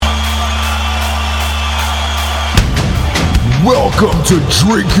Welcome to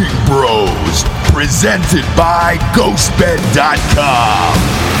Drinking Bros, presented by GhostBed.com.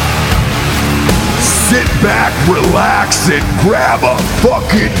 Sit back, relax, and grab a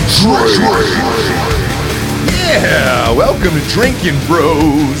fucking drink. Yeah, welcome to Drinking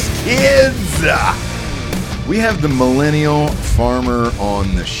Bros, kids. We have the Millennial Farmer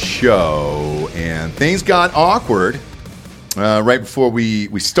on the show, and things got awkward right before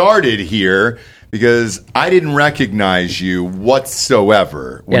we started here because I didn't recognize you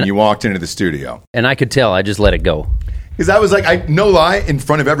whatsoever when you walked into the studio. And I could tell. I just let it go. Because I was like, no lie, in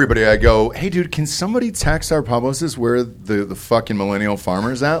front of everybody, I go, hey, dude, can somebody text our publicist where the fucking Millennial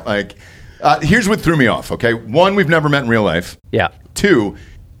Farmer's at? Like, here's what threw me off, okay? One, we've never met in real life. Yeah. Two,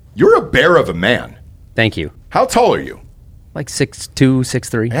 you're a bear of a man. Thank you. How tall are you? Like 6'2",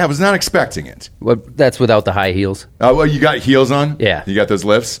 6'3". Yeah, I was not expecting it. Well, that's without the high heels. Well, you got heels on? Yeah. You got those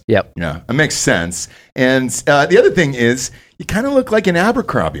lifts? Yep. Yeah, that makes sense. And the other thing is, you kind of look like an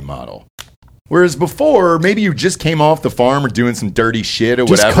Abercrombie model. Whereas before, maybe you just came off the farm or doing some dirty shit or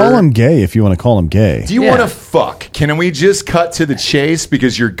just whatever. Just call him gay if you want to call him gay. Do you want to fuck? Can we just cut to the chase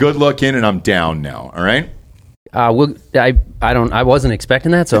because you're good looking and I'm down now, all right? I wasn't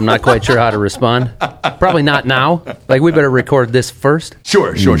expecting that, so I'm not quite sure how to respond. Probably not now. Like, we better record this first.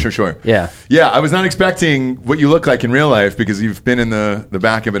 Sure. Yeah. Yeah, I was not expecting what you look like in real life because you've been in the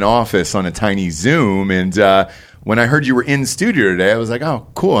back of an office on a tiny Zoom. And when I heard you were in studio today, I was like, oh,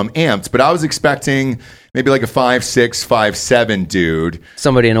 cool, I'm amped. But I was expecting maybe like a 5'6", 5'7" dude.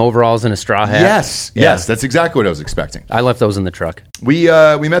 Somebody in overalls and a straw hat. Yes, that's exactly what I was expecting. I left those in the truck. We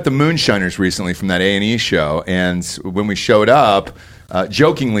met the Moonshiners recently from that A&E show, and when we showed up,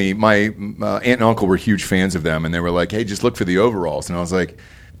 jokingly, my aunt and uncle were huge fans of them, and they were like, hey, just look for the overalls. And I was like,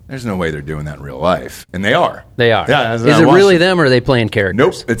 there's no way they're doing that in real life. And they are. They are. Yeah, Is it really them, or are they playing characters?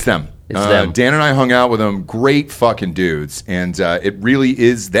 Nope, it's them. It's them. Dan and I hung out with them. Great fucking dudes, and it really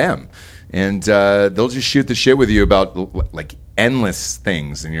is them. And they'll just shoot the shit with you about like endless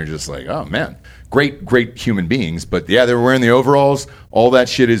things, and you're just like, oh man, great human beings. But yeah, they were wearing the overalls. All that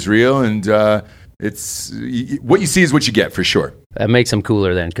shit is real, and it's what you see is what you get for sure. That makes them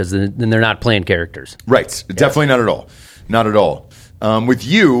cooler then, because then they're not playing characters. Right, definitely not at all. With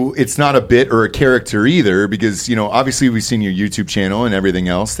you, it's not a bit or a character either, because obviously we've seen your YouTube channel and everything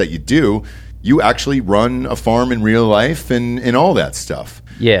else that you do. You actually run a farm in real life and all that stuff.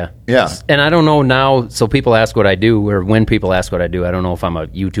 Yeah. And I don't know now, so people ask what I do, or when people ask what I do, I don't know if I'm a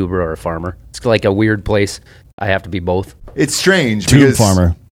YouTuber or a farmer. It's like a weird place. I have to be both. It's strange. Tube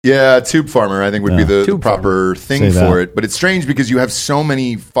farmer. Yeah, tube farmer, I think would be the proper thing Say for that. it. But it's strange because you have so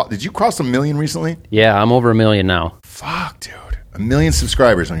many... Did you cross 1 million recently? Yeah, I'm over 1 million now. Fuck, dude. 1 million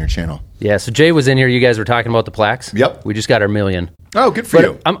subscribers on your channel. Yeah, so Jay was in here. You guys were talking about the plaques. Yep. We just got our 1 million. Oh, good for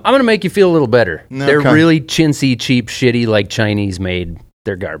you. I'm going to make you feel a little better. Okay. They're really chintzy, cheap, shitty, like Chinese made.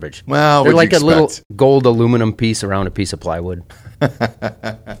 They're garbage. Well, they're what'd like you a little expect? gold aluminum piece around a piece of plywood.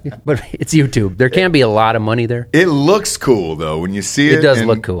 But it's YouTube. There can't be a lot of money there. It looks cool, though, when you see it. It does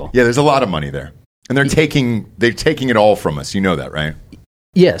look cool. Yeah, there's a lot of money there. And they're taking it all from us. You know that, right?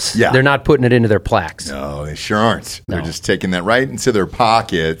 Yes. Yeah. They're not putting it into their plaques. No, they sure aren't. No. They're just taking that right into their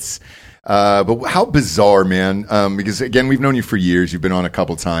pockets. But how bizarre, man. Because, again, we've known you for years. You've been on a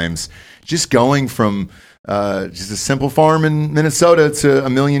couple times. Just going from just a simple farm in Minnesota to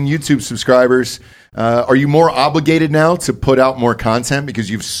 1 million YouTube subscribers. Are you more obligated now to put out more content because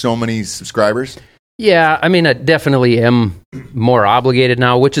you have so many subscribers? Yeah, I mean, I definitely am more obligated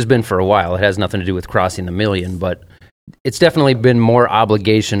now, which has been for a while. It has nothing to do with crossing the 1 million, but it's definitely been more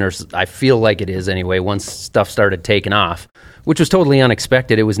obligation, or I feel like it is anyway, once stuff started taking off, which was totally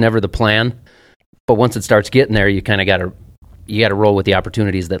unexpected. It was never the plan, but once it starts getting there, you kind of got to roll with the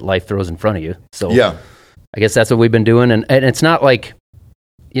opportunities that life throws in front of you. So yeah, I guess that's what we've been doing, and it's not like,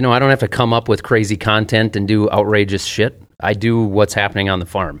 I don't have to come up with crazy content and do outrageous shit. I do what's happening on the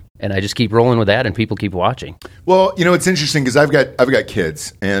farm, and I just keep rolling with that, and people keep watching. Well, it's interesting because I've got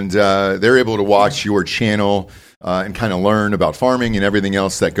kids, and they're able to watch your channel and kind of learn about farming and everything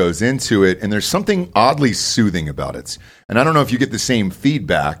else that goes into it. And there's something oddly soothing about it. And I don't know if you get the same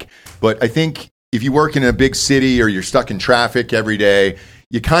feedback, but I think if you work in a big city or you're stuck in traffic every day,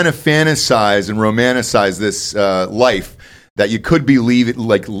 you kind of fantasize and romanticize this life that you could be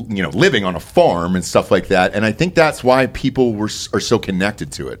living on a farm and stuff like that. And I think that's why people are so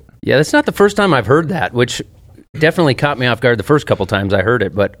connected to it. Yeah, that's not the first time I've heard that, which definitely caught me off guard the first couple times I heard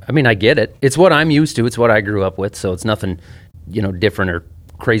it. But, I mean, I get it. It's what I'm used to. It's what I grew up with. So it's nothing, different or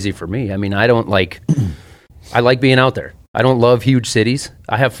crazy for me. I mean, I like being out there. I don't love huge cities.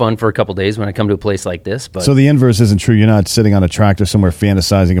 I have fun for a couple days when I come to a place like this. But so the inverse isn't true. You're not sitting on a tractor somewhere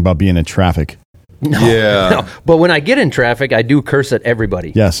fantasizing about being in traffic. Yeah. No. But when I get in traffic, I do curse at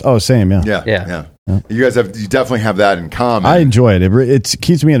everybody. Yes. Oh, same. Yeah. Yeah. You definitely have that in common. I enjoy it. It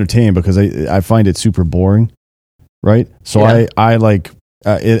keeps me entertained because I find it super boring. Right. So I like.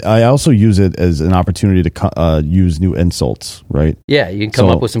 I also use it as an opportunity to use new insults, right? Yeah, you can come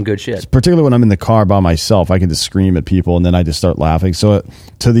up with some good shit. Particularly when I'm in the car by myself, I can just scream at people and then I just start laughing. So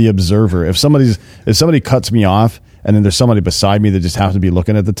to the observer, if somebody cuts me off and then there's somebody beside me that just happens to be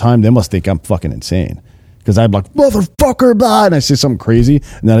looking at the time, they must think I'm fucking insane. Because I'm like, motherfucker, blah, and I say something crazy,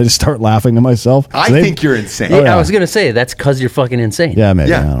 and then I just start laughing to myself. I think you're insane. I was going to say, that's because you're fucking insane. Yeah,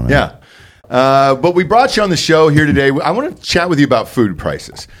 maybe. I don't know. Yeah. But we brought you on the show here today. I want to chat with you about food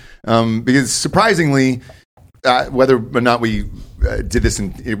prices because surprisingly, whether or not we did this,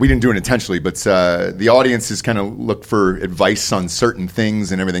 we didn't do it intentionally, but the audience has kind of looked for advice on certain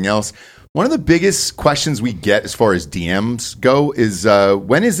things and everything else. One of the biggest questions we get as far as DMs go is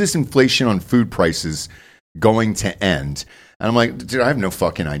when is this inflation on food prices going to end? And I'm like, dude, I have no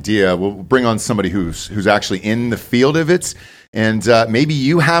fucking idea. We'll bring on somebody who's actually in the field of it. And maybe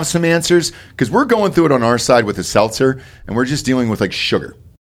you have some answers because we're going through it on our side with the seltzer and we're just dealing with like sugar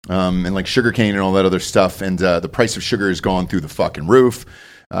and like sugar cane and all that other stuff. And the price of sugar has gone through the fucking roof.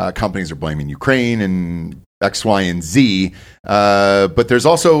 Companies are blaming Ukraine and X, Y, and Z. But there's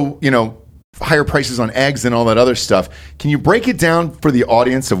also, higher prices on eggs and all that other stuff. Can you break it down for the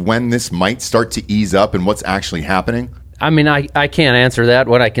audience of when this might start to ease up and what's actually happening? I mean, I can't answer that.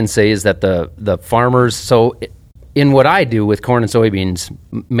 What I can say is that the farmers, so in what I do with corn and soybeans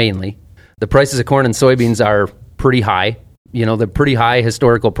mainly, the prices of corn and soybeans are pretty high. They're pretty high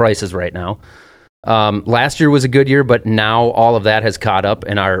historical prices right now. Last year was a good year, but now all of that has caught up,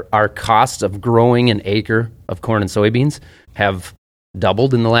 and our costs of growing an acre of corn and soybeans have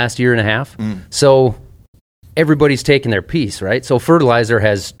doubled in the last year and a half. So everybody's taking their piece, right? So fertilizer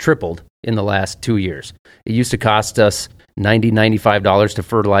has tripled in the last 2 years. It used to cost us $95 to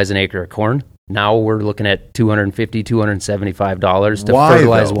fertilize an acre of corn. Now we're looking at $250, $275 to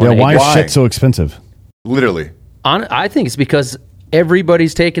fertilize one acre. Why is shit so expensive? Literally. I think it's because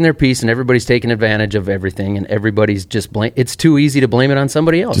everybody's taking their piece and everybody's taking advantage of everything, and everybody's just it's too easy to blame it on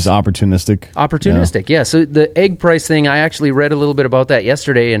somebody else. Just opportunistic. Yeah. So the egg price thing, I actually read a little bit about that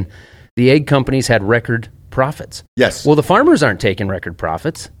yesterday, and the egg companies had record profits. Yes. Well, the farmers aren't taking record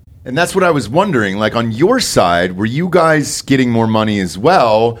profits. And that's what I was wondering. Like on your side, were you guys getting more money as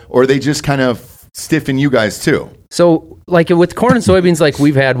well, or are they just kind of stiffing you guys too? So like with corn and soybeans, like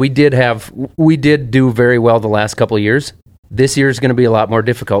we did do very well the last couple of years. This year is going to be a lot more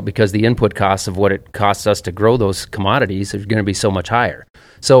difficult because the input costs of what it costs us to grow those commodities are going to be so much higher.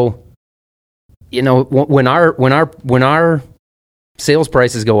 So, when our sales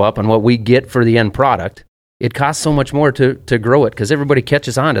prices go up on what we get for the end product, it costs so much more to grow it because everybody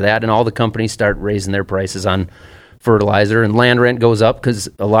catches on to that, and all the companies start raising their prices on fertilizer, and land rent goes up because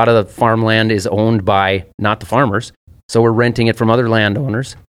a lot of the farmland is owned by not the farmers. So we're renting it from other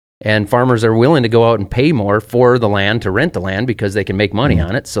landowners. And farmers are willing to go out and pay more for the land to rent the land because they can make money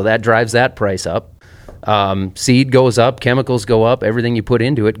on it. So that drives that price up. Seed goes up, chemicals go up, everything you put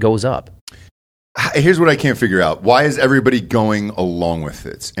into it goes up. Here's what I can't figure out. Why is everybody going along with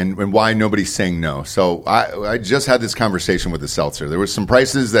it? And why nobody's saying no? So I just had this conversation with the seltzer. There was some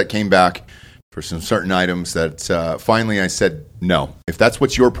prices that came back for some certain items that finally I said, no. If that's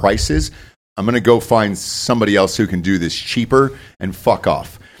what your price is, I'm going to go find somebody else who can do this cheaper and fuck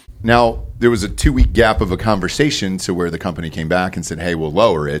off. Now, there was a 2-week gap of a conversation to where the company came back and said, hey, we'll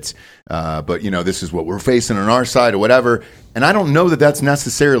lower it. But, this is what we're facing on our side or whatever. And I don't know that that's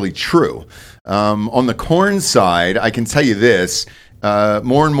necessarily true. On the corn side, I can tell you this.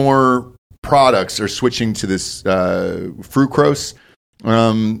 More and more products are switching to this fructose,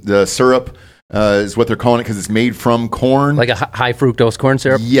 the syrup. Is what they're calling it because it's made from corn. Like a high fructose corn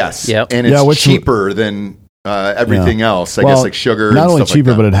syrup? Yes. Yep. And it's cheaper than everything else. I guess like sugar. Not and only stuff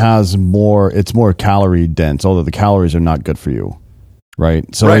cheaper, like that. but it has more. It's more calorie dense. Although the calories are not good for you, right?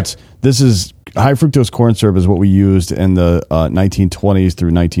 So this is high fructose corn syrup is what we used in the 1920s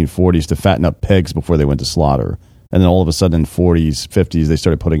through 1940s to fatten up pigs before they went to slaughter, and then all of a sudden in 40s, 50s they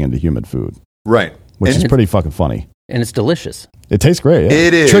started putting into human food, right? Which is pretty fucking funny. And it's delicious. It tastes great. Yeah.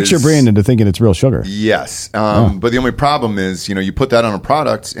 It is. Tricks your brain into thinking it's real sugar. Yes. But the only problem is, you put that on a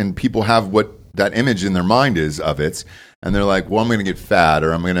product and people have what that image in their mind is of it. And they're like, well, I'm going to get fat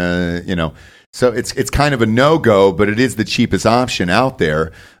or I'm going to, So it's kind of a no-go, but it is the cheapest option out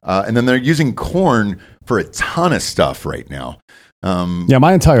there. And then they're using corn for a ton of stuff right now.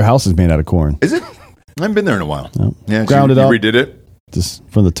 My entire house is made out of corn. Is it? I haven't been there in a while. No. Yeah, ground it up. You redid it? Just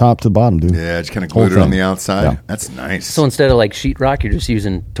from the top to the bottom, dude. Yeah, just kind of glued it on the outside. Yeah. That's nice. So instead of like sheetrock, you're just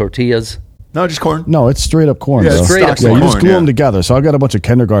using tortillas No, just corn. No, it's straight up corn. Yeah, bro. it's straight up Yeah, you corn, just glue them together. So I've got a bunch of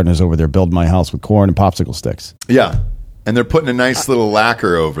kindergartners over there building my house with corn and popsicle sticks. Yeah. And they're putting a nice little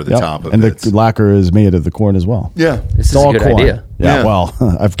lacquer over the Yep. top of and it. the lacquer is made of the corn as well. Yeah. This is It's all a good corn. idea. Yeah, Yeah.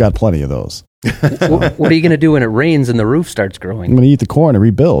 well, I've got plenty of those. What are you going to do when it rains and the roof starts I'm growing? going to eat the corn and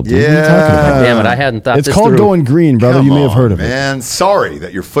rebuild. What are you Yeah. talking about? Damn it, I hadn't thought It's this called through. going green, brother. Come You may have on, heard of it. man. Sorry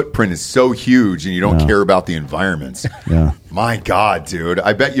that your footprint is so huge and you don't care about the environment. Yeah. My God, dude.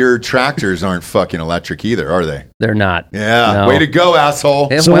 I bet your tractors aren't fucking electric either, are they? They're not. Yeah. No. Way to go, asshole.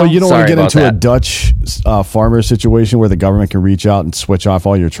 Yeah, So well, you don't want sorry to get about into a that. Dutch farmer situation where the government can reach out and switch off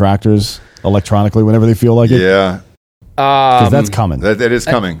all your tractors electronically whenever they feel like it? Yeah. Because that's coming. That is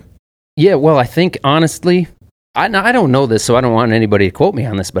coming. Yeah, well, I think, honestly, I don't know this, so I don't want anybody to quote me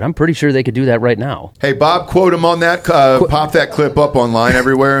on this, but I'm pretty sure they could do that right now. Hey, Bob, quote him on that. Pop that clip up online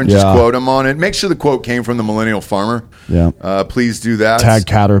everywhere and just Yeah. quote him on it. Make sure the quote came from the Millennial Farmer. Yeah. Please do that. Tag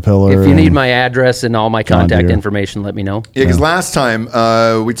Caterpillar. If you need and- my address and all my John contact Deere. information, let me know. Yeah, because last time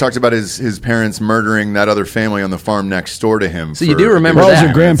we talked about his parents murdering that other family on the farm next door to him. So you do remember Well, it was that.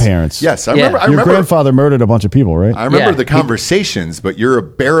 your grandparents. Yes, I Yeah. remember. I Your remember. grandfather murdered a bunch of people, right? I remember Yeah. the conversations, but you're a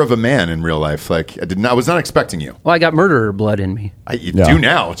bear of a man in real life. Like I was not expecting you. Well, I got murderer blood in me. You Yeah. do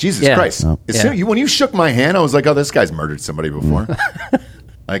now. Jesus Yeah. Christ! Yeah. As soon- when you shook my hand, I was like, "Oh, this guy's murdered somebody before."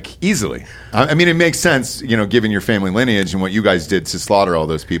 Like easily. I mean, it makes sense, given your family lineage and what you guys did to slaughter all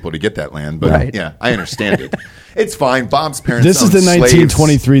those people to get that land. But Right. yeah, I understand it. It's fine. Bob's parents. This is owned the slaves.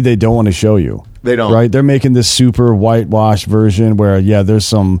 1923 they don't want to show you. They don't. Right? They're making this super whitewashed version where, yeah, there's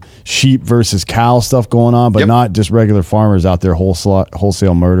some sheep versus cow stuff going on, but Yep. not just regular farmers out there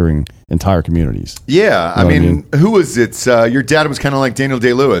wholesale murdering entire communities. Yeah, I know what I mean, mean? who was it? Your dad was kind of like Daniel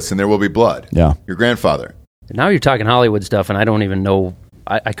Day-Lewis, and There Will Be Blood. Yeah. Your grandfather. Now you're talking Hollywood stuff, and I don't even know.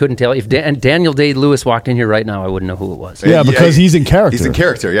 I couldn't tell. If Daniel Day-Lewis walked in here right now, I wouldn't know who it was. Yeah, because he's in character. He's in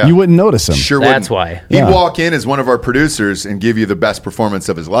character, yeah. You wouldn't notice him. Sure That's wouldn't. why. He'd Yeah. walk in as one of our producers and give you the best performance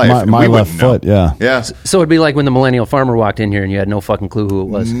of his life. My, and my we left wouldn't know. foot, yeah. Yeah. So it'd be like when the Millennial Farmer walked in here and you had no fucking clue who it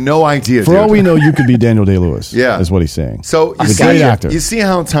was. No idea, For dude. all we know, you could be Daniel Day-Lewis. Yeah. Is what he's saying. So you He's a great actor. You see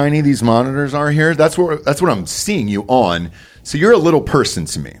how tiny these monitors are here? That's what I'm seeing you on. So you're a little person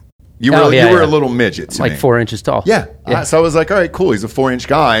to me. You were Oh, yeah, you were yeah. a little midget to Like me. 4 inches tall. Yeah. Yeah. So I was like, all right, cool. He's a 4-inch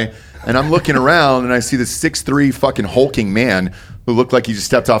guy. And I'm looking around and I see this 6'3" fucking hulking man who looked like he just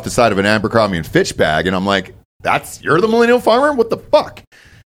stepped off the side of an Abercrombie and Fitch bag. And I'm like, you're the Millennial Farmer? What the fuck?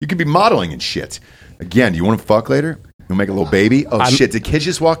 You could be modeling and shit. Again, do you want to fuck later? You'll make a little baby? Oh, shit. Did kids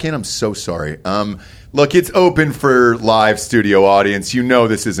just walk in? I'm so sorry. Look, it's open for live studio audience. You know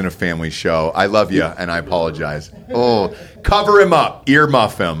this isn't a family show. I love you, and I apologize. Oh, cover him up.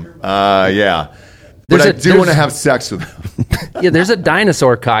 Earmuff him. Yeah. But I do want to have sex with him. Yeah, there's a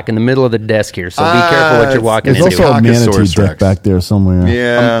dinosaur cock in the middle of the desk here, so be careful what you're walking There's into. also a manatee Cockasaurus dick Rex. back there somewhere.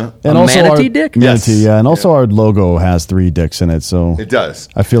 Yeah. And A also manatee our, dick? Manatee, Yes. yeah. And also our logo has 3 dicks in it, so It does.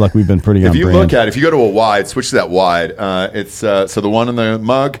 I feel like we've been pretty If on you brand. look at it, if you go to a wide, switch to that wide, it's so the one in the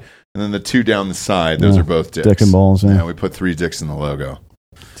mug and then the 2 down the side. Those Yeah. are both dicks. Dick and balls, yeah. We put 3 dicks in the logo.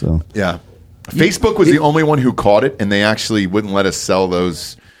 So Yeah. Facebook was the only one who caught it, and they actually wouldn't let us sell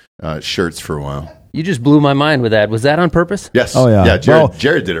those shirts for a while. You just blew my mind with that. Was that on purpose? Yes. Oh, yeah. Yeah. Jared, Well-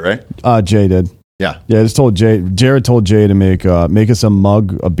 Jared did it, right? Jay did. Yeah. Yeah, I just told Jay. Jared told Jay to make us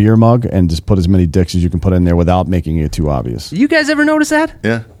a beer mug, and just put as many dicks as you can put in there without making it too obvious. You guys ever notice that?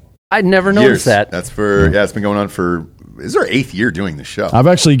 Yeah. I'd never Years. noticed that. That's it's been going on for. This is our 8th year doing the show. I've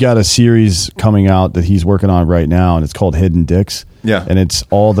actually got a series coming out that he's working on right now, and it's called Hidden Dicks. Yeah. And it's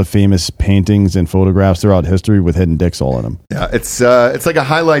all the famous paintings and photographs throughout history with hidden dicks all in them. Yeah. It's like a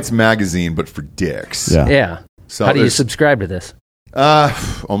highlights magazine, but for dicks. Yeah. Yeah. So How do you there's- subscribe to this?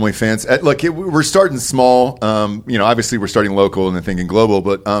 OnlyFans. Look, we're starting small. Obviously we're starting local and then thinking global,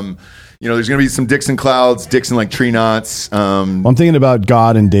 but there's going to be some dicks in clouds, dicks in like tree knots. I'm thinking about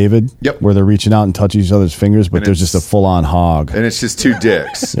God and David, Yep. where they're reaching out and touching each other's fingers, but And there's just a it's- full-on hog. And it's just 2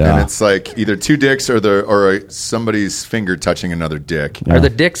 dicks, Yeah. and it's like either 2 dicks or somebody's finger touching another dick. Yeah. Are the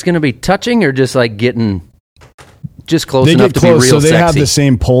dicks going to be touching or just like getting just close They enough get to be close, real so they sexy? have the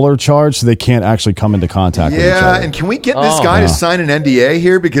same polar charge, so they can't actually come into contact with each Yeah, other. and can we get this Oh. guy Yeah. to sign an NDA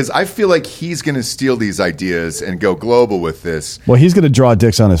here? Because I feel like he's going to steal these ideas and go global with this. Well, he's going to draw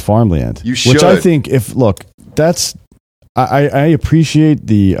dicks on his farmland. You Which I should. think, I appreciate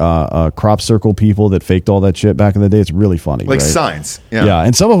the crop circle people that faked all that shit back in the day. It's really funny. Like right? signs. Yeah,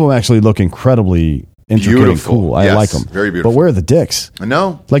 and some of them actually look incredibly intricate Beautiful. and cool. I Yes, like them. very beautiful. But where are the dicks? I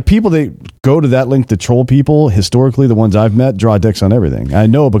know. Like people that go to that link to troll people, historically, the ones I've met draw dicks on everything. I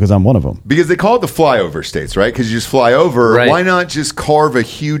know because I'm one of them. Because they call it the flyover states, right? Because you just fly over. Right. Why not just carve a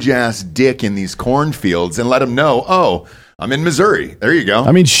huge ass dick in these cornfields and let them know, I'm in Missouri. There you go.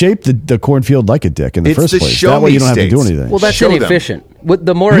 I mean, shape the cornfield like a dick in the It's first the place. show That way me you don't have to do states. anything. Well, that's Show them. inefficient. With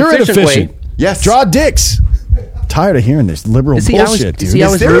the more You're efficient inefficient. way. Yes. Draw dicks. Tired of hearing this liberal Is he always- bullshit, is dude. he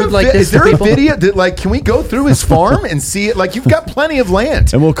always rude like this Is there to a people? video that, like, can we go through his farm and see it? Like, you've got plenty of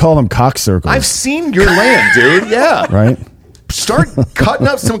land. And we'll call them cock circles. I've seen your land, dude. Yeah. right? Start cutting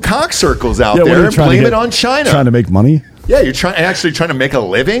up some cock circles out Yeah, what are there you and trying to blame get- it on China. Trying to make money? Yeah, you're actually trying to make a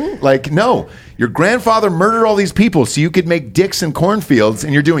living? Like, no. Your grandfather murdered all these people so you could make dicks in cornfields,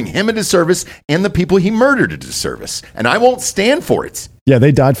 and you're doing him a disservice and the people he murdered a disservice. And I won't stand for it. Yeah,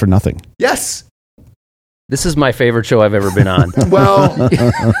 they died for nothing. Yes. This is my favorite show I've ever been on. Well,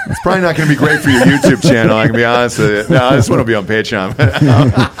 it's probably not going to be great for your YouTube channel, I can be honest with you. No, this one will be on Patreon.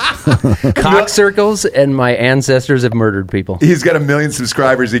 Cock circles and my ancestors have murdered people. He's got 1 million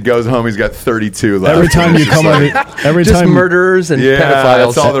subscribers. He goes home, he's got 32 left. Every time you come on, every Just time murderers and Yeah, pedophiles.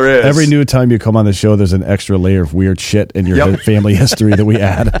 that's all there is. Every new time you come on the show, there's an extra layer of weird shit in your Yep. family history that we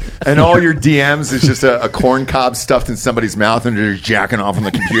add. And all your DMs is just a corn cob stuffed in somebody's mouth and they're just jacking off on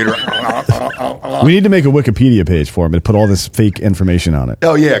the computer. We need to make a Wikipedia page for him and put all this fake information on it.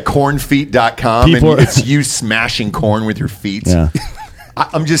 Oh, yeah, cornfeet.com. People And are- it's you smashing corn with your feet. Yeah.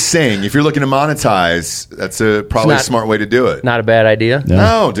 I'm just saying, if you're looking to monetize, that's probably a not- smart way to do it. Not a bad idea. Yeah.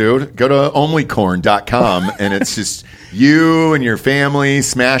 No, dude. Go to onlycorn.com and it's just you and your family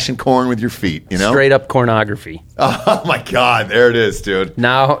smashing corn with your feet, you know? Straight up pornography. Oh, my God. There it is, dude.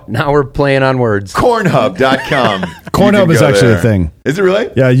 Now we're playing on words. Cornhub.com. Cornhub You can is go actually there. a thing. Is it really?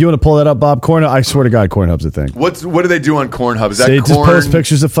 Yeah, you want to pull that up, Bob? Cornhub, I swear to God, Cornhub's a thing. What do they do on Cornhub? Is that They corn? just post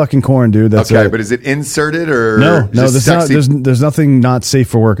pictures of fucking corn, dude. That's Okay, it. but is it inserted or no, just there's not. sexy? There's nothing not safe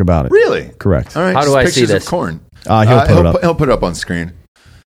for work about it. Really? Correct. All right. How do just I see pictures of this? corn. He'll put it up. He'll put it up on screen.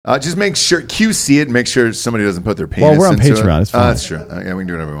 Just make sure QC it and make sure somebody doesn't put their penis. Well, we're on into Patreon. It. It's fine. That's true. Yeah, we can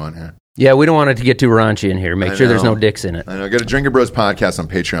do whatever we want here. Yeah, we don't want it to get too raunchy in here. Make I sure there's know. no dicks in it. I know. Go to Drinker Bros podcast on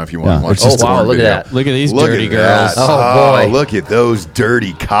Patreon if you want Yeah, to watch it's this just- Oh, wow, corn look at video. that. Look at these Look dirty at girls. that. Oh, boy. Look at those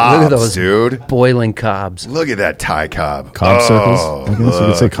dirty cobs, Look at those dude. boiling cobs. Look at that Thai cob. Cob circles? I guess you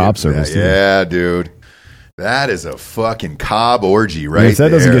could say look cob at circles, that. too. Yeah, dude. That is a fucking cob orgy right if that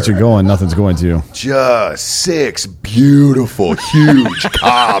there. doesn't get you going, nothing's going to. Just 6 beautiful, huge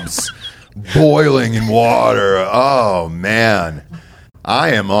cobs boiling in water. Oh, man. I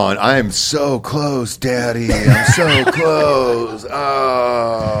am so close, Daddy. I'm so close.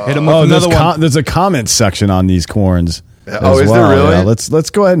 Oh. Hit him with Oh, another one. there's a comment section on these corns. Oh, as is there well. really? Yeah,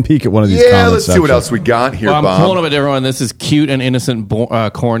 let's go ahead and peek at one of these Yeah, comment let's see what sections. else we got here, Well, I'm Bob. pulling up at everyone. This is cute and innocent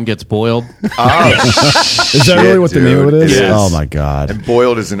corn gets boiled. Is that really what the name of it is? It is. Oh my god! And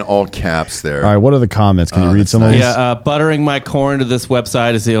boiled is in all caps there. All right, what are the comments? Can you read that's some of nice. these? Yeah, buttering my corn to this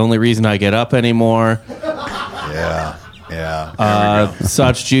website is the only reason I get up anymore. Yeah. Yeah. There we go.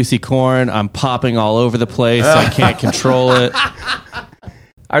 Such juicy corn. I'm popping all over the place. I can't control it.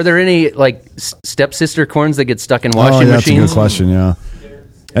 Are there any like stepsister corns that get stuck in Oh, washing yeah, that's a good machines? question. Yeah,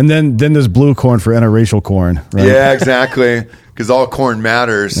 and then there's blue corn for interracial corn. Right? Yeah, exactly. Because all corn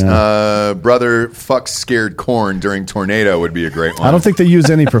matters. Brother fucks scared corn during tornado would be a great one. I don't think they use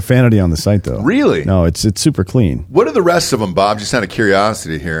any profanity on the site though. Really? No, it's super clean. What are the rest of them, Bob? Just out of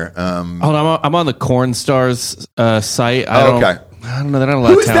curiosity here. Hold on, I'm on the Corn Stars site. Okay. I don't know. They're not allowed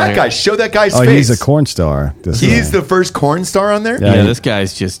Who to is tell that here. guy? Show that guy's Oh, face. he's a corn star. He's the first corn star on there? Yeah. Yeah, this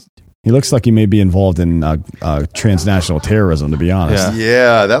guy's just. He looks like he may be involved in transnational terrorism. To be honest. Yeah.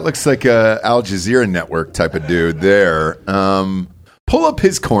 Yeah, that looks like a Al Jazeera network type of dude there. Pull up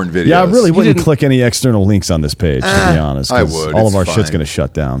his corn videos. Yeah, I really wouldn't didn't- click any external links on this page, to be honest. I 'cause would. All It's of our shit's fine. going to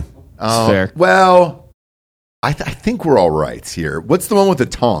shut down. Oh, fair. Well, I think we're all right here. What's the one with the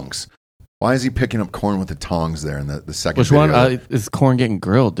tongs? Why is he picking up corn with the tongs there in the second Which video? one? Is corn getting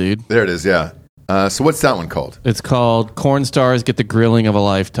grilled, dude? There it is, yeah. So what's that one called? It's called Corn Stars Get the Grilling of a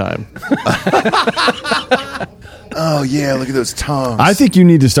Lifetime. Oh, yeah, look at those tongs. I think you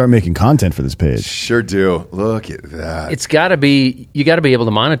need to start making content for this page. Sure do. Look at that. It's got to be. You got to be able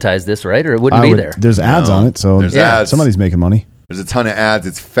to monetize this, right? Or it wouldn't I be would- there. There's ads No. on it, so There's ads. somebody's making money. There's a ton of ads.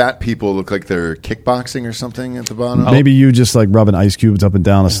 It's fat people look like they're kickboxing or something at the bottom. Maybe you just like rubbing ice cubes up and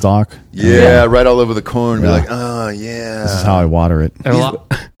down a stalk. Yeah, right all over the corn. Be Yeah. like, oh, yeah. This is how I water it. And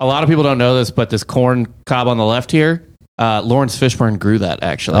a lot of people don't know this, but this corn cob on the left here, Lawrence Fishburne grew that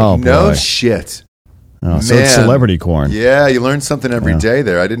actually. Oh, No boy. shit. Oh, so it's Man. celebrity corn. Yeah, you learn something every Yeah. day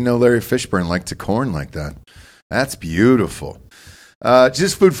there. I didn't know Larry Fishburne liked to corn like that. That's beautiful.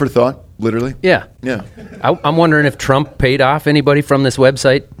 Just food for thought, literally. Yeah. Yeah. I'm wondering if Trump paid off anybody from this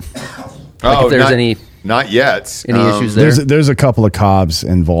website. Like Oh, if there's not- any Not yet. Any issues there? There's a couple of Cobbs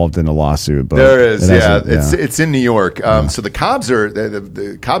involved in a lawsuit, but There is, yeah. It's in New York. So the Cobbs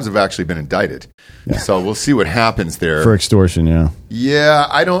the Cobbs have actually been indicted. So we'll see what happens there for extortion. Yeah. Yeah,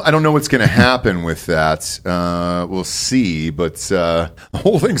 I don't know what's going to happen with that. We'll see, but the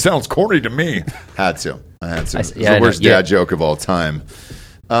whole thing sounds corny to me. I had to. It's the worst dad joke of all time.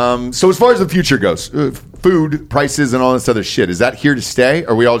 So as far as the future goes, food prices and all this other shit, is that here to stay?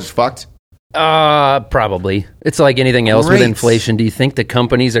 Are we all just fucked? Probably. It's like anything else with inflation. Do you think the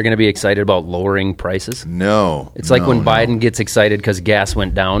companies are going to be excited about lowering prices? No. It's like when Biden gets excited because gas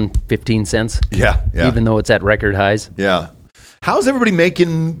went down 15 cents. Yeah. Even though it's at record highs. Yeah. How's everybody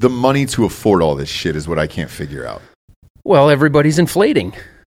making the money to afford all this shit is what I can't figure out. Well, everybody's inflating.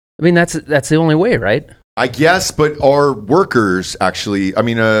 I mean, that's the only way, right? I guess, but are workers actually,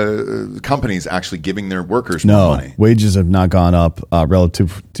 companies actually giving their workers more money? Wages have not gone up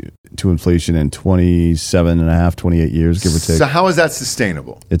relative to inflation in 28 years, give or take. So how is that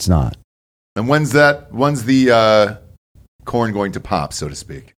sustainable? It's not. And when's the corn going to pop, so to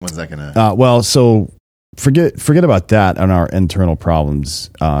speak? When's that going to... So forget about that and our internal problems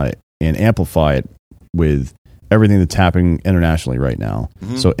and amplify it with everything that's happening internationally right now.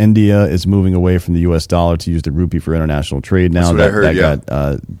 Mm-hmm. So India is moving away from the U.S. dollar to use the rupee for international trade now. That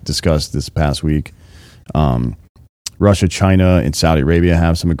got discussed this past week. Russia, China, and Saudi Arabia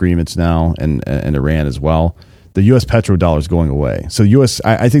have some agreements now, and Iran as well. The U.S. petrodollar is going away. So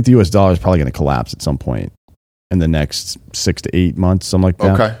I think the U.S. dollar is probably going to collapse at some point in the next 6 to 8 months, something like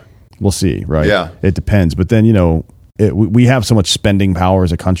that. Okay. We'll see, right? Yeah. It depends. But then, we have so much spending power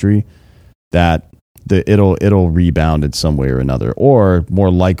as a country that it'll rebound in some way or another. Or more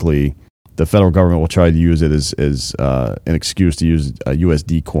likely, the federal government will try to use it as an excuse to use a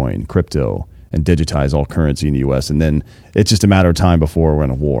USD coin, crypto, and digitize all currency in the U.S. And then it's just a matter of time before we're in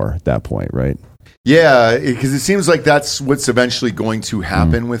a war at that point, right? Yeah, because it seems like that's what's eventually going to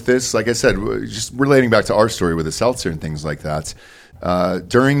happen with this. Like I said, just relating back to our story with the seltzer and things like that.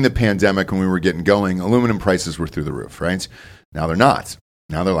 During the pandemic, when we were getting going, aluminum prices were through the roof, right? Now they're not.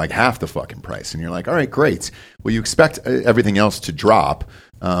 Now they're like half the fucking price. And you're like, all right, great. Well, you expect everything else to drop,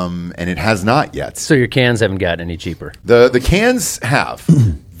 and it has not yet. So your cans haven't gotten any cheaper? The cans have.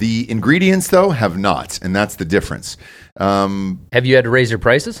 The ingredients, though, have not, and that's the difference. Have you had to raise your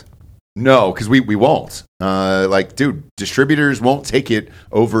prices? No, because we won't. Distributors won't take it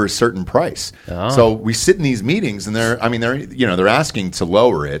over a certain price. Oh. So we sit in these meetings, and they're asking to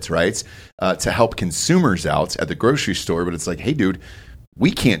lower it, right, to help consumers out at the grocery store. But it's like, hey, dude, we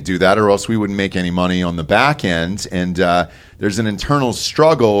can't do that, or else we wouldn't make any money on the back end. And there's an internal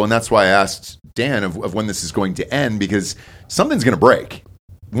struggle, and that's why I asked Dan of when this is going to end, because something's going to break.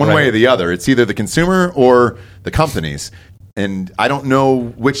 One way or the other. It's either the consumer or the companies. And I don't know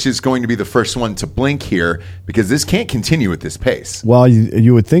which is going to be the first one to blink here, because this can't continue at this pace. Well,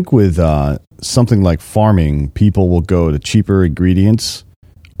 you would think with something like farming, people will go to cheaper ingredients,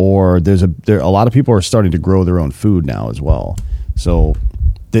 or a lot of people are starting to grow their own food now as well. So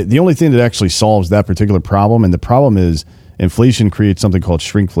the only thing that actually solves that particular problem, and the problem is inflation creates something called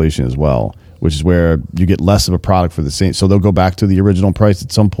shrinkflation as well, which is where you get less of a product for the same. So they'll go back to the original price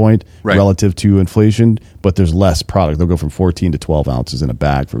at some point relative to inflation, but there's less product. They'll go from 14 to 12 ounces in a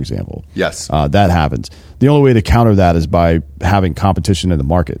bag, for example. Yes. That happens. The only way to counter that is by having competition in the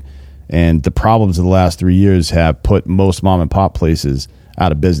market. And the problems of the last 3 years have put most mom and pop places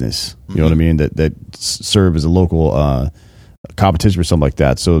out of business. You know what I mean? That serve as a local competition or something like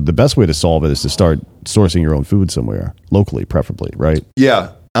that. So the best way to solve it is to start sourcing your own food somewhere, locally, preferably, right?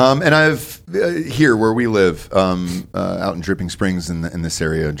 Yeah. And I've here where we live, out in Dripping Springs in this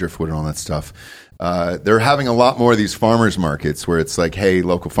area, Driftwood and all that stuff. They're having a lot more of these farmers markets where it's like, hey,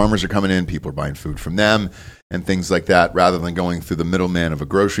 local farmers are coming in, people are buying food from them and things like that, rather than going through the middleman of a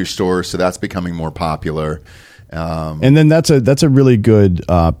grocery store. So that's becoming more popular. And then that's a really good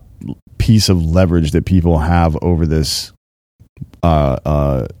piece of leverage that people have over this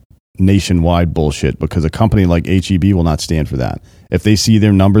nationwide bullshit, because a company like HEB will not stand for that. If they see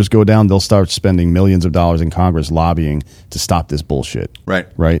their numbers go down, they'll start spending millions of dollars in Congress lobbying to stop this bullshit.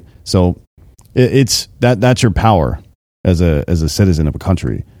 Right. So it's that's your power as a citizen of a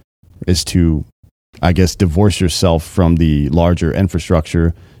country, is to, I guess, divorce yourself from the larger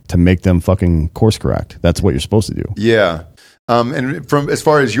infrastructure to make them fucking course correct. That's what you're supposed to do. Yeah. And from as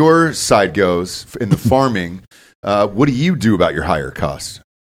far as your side goes in the farming, what do you do about your higher costs?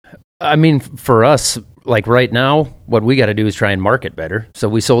 I mean, for us, like right now, what we got to do is try and market better. So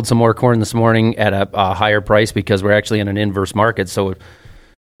we sold some more corn this morning at a higher price because we're actually in an inverse market. So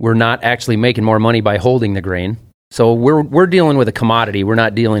we're not actually making more money by holding the grain. So we're dealing with a commodity. We're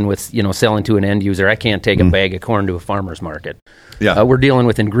not dealing with selling to an end user. I can't take a bag of corn to a farmer's market. Yeah. We're dealing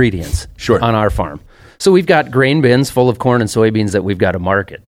with ingredients on our farm. So we've got grain bins full of corn and soybeans that we've got to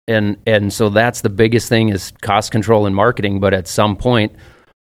market. And so that's the biggest thing is cost control and marketing. But at some point,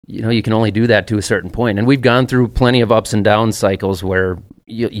 you can only do that to a certain point. And we've gone through plenty of ups and down cycles where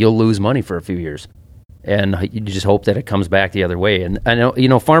you'll lose money for a few years. And you just hope that it comes back the other way. And I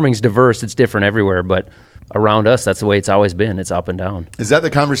know, farming's diverse. It's different everywhere. But around us, that's the way it's always been. It's up and down. Is that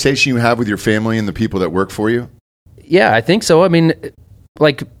the conversation you have with your family and the people that work for you? Yeah, I think so. I mean,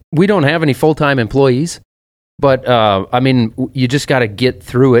 we don't have any full-time employees. But, you just got to get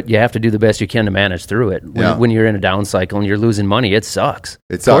through it. You have to do the best you can to manage through it. When you're in a down cycle and you're losing money, it sucks.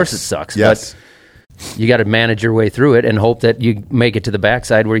 Of course it sucks. Yes. But you got to manage your way through it and hope that you make it to the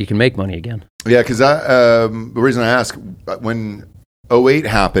backside where you can make money again. Yeah, because the reason I ask, when 2008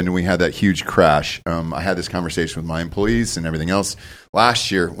 happened and we had that huge crash, I had this conversation with my employees and everything else.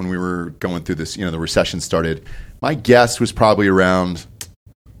 Last year when we were going through this, the recession started, my guess was probably around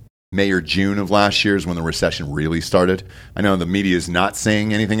May or June of last year is when the recession really started. I know the media is not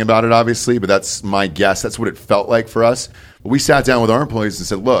saying anything about it, obviously, but that's my guess. That's what it felt like for us. But we sat down with our employees and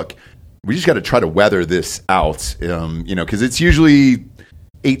said, look, we just got to try to weather this out, because it's usually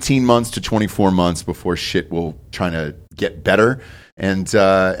 18 months to 24 months before shit will try to get better. And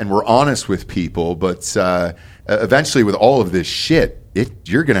we're honest with people, but eventually with all of this shit,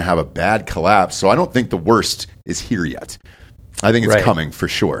 you're going to have a bad collapse. So I don't think the worst is here yet. I think it's coming for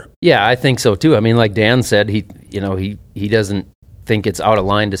sure. Yeah, I think so too. I mean, like Dan said, he doesn't think it's out of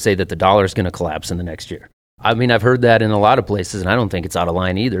line to say that the dollar is going to collapse in the next year. I mean, I've heard that in a lot of places, and I don't think it's out of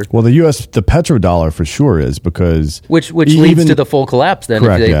line either. Well, the petrodollar for sure is because which leads to the full collapse. Then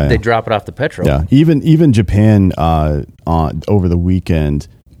correct, if they drop it off the petro. Yeah, even Japan over the weekend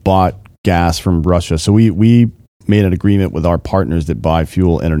bought gas from Russia. So we made an agreement with our partners that buy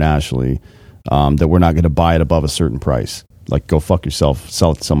fuel internationally that we're not going to buy it above a certain price. Like, go fuck yourself,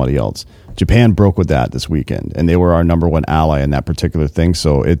 sell it to somebody else. Japan broke with that this weekend, and they were our number one ally in that particular thing.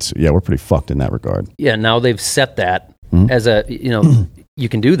 So we're pretty fucked in that regard. Yeah, now they've set that as you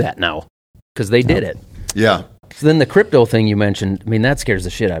can do that now because they did it. Yeah. So then the crypto thing you mentioned, I mean, that scares the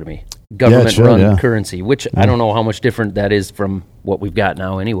shit out of me. Government-run currency, which I don't know how much different that is from what we've got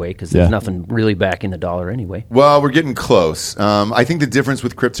now anyway, because there's nothing really backing the dollar anyway. Well, we're getting close. I think the difference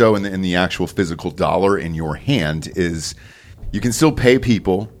with crypto and the actual physical dollar in your hand is you can still pay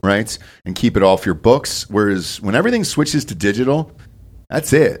people, right, and keep it off your books, whereas when everything switches to digital,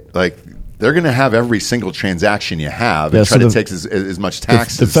 that's it. Like, they're going to have every single transaction you have and try to take as much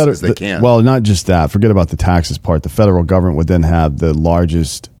taxes as they can. Well, not just that. Forget about the taxes part. The federal government would then have the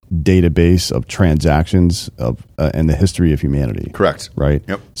largest database of transactions in the history of humanity. Correct. Right?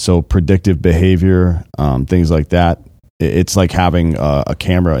 Yep. So predictive behavior, things like that. It's like having a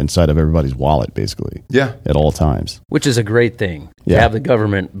camera inside of everybody's wallet, basically. Yeah. At all times. Which is a great thing. To have the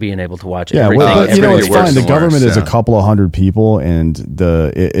government being able to watch everything. Well, it's fine. The government is a couple of hundred people, and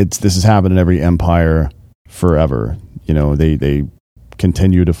this has happened in every empire forever. They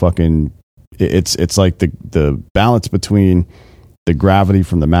continue to fucking. It's like the balance between the gravity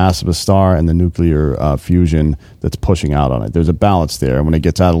from the mass of a star and the nuclear fusion that's pushing out on it. There's a balance there, and when it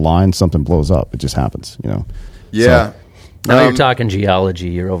gets out of line, something blows up. It just happens. Yeah. So, now you're talking geology.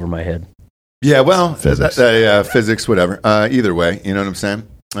 You're over my head. Yeah, well, physics, whatever. Either way, you know what I'm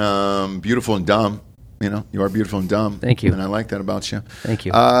saying? Beautiful and dumb. You are beautiful and dumb. Thank you. And I like that about you. Thank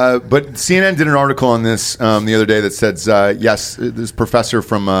you. But CNN did an article on this the other day that says, yes, this professor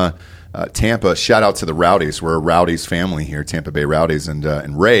from Tampa, shout out to the Rowdies. We're a Rowdies family here, Tampa Bay Rowdies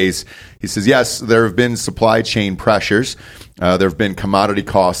and Rays. He says, yes, there have been supply chain pressures. There have been commodity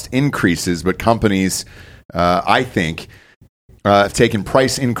cost increases, but companies, I think, have taken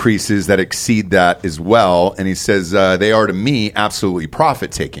price increases that exceed that as well. And he says they are, to me, absolutely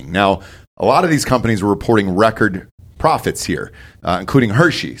profit-taking. Now, a lot of these companies were reporting record profits here, including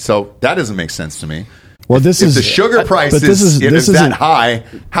Hershey. So that doesn't make sense to me. Well, if the sugar price is that high,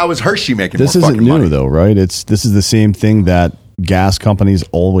 how is Hershey making more fucking money? This isn't new, though, right? This is the same thing that gas companies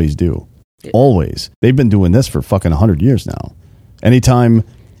always do. Always. They've been doing this for fucking 100 years now. Anytime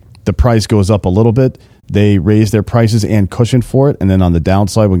the price goes up a little bit, they raise their prices and cushion for it. And then on the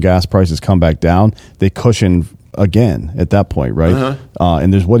downside, when gas prices come back down, they cushion again at that point, right? Uh-huh.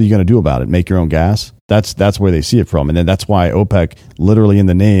 And what are you going to do about it? Make your own gas? That's where they see it from. And then that's why OPEC, literally in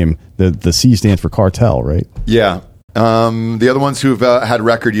the name, the C stands for cartel, right? Yeah. The other ones who've had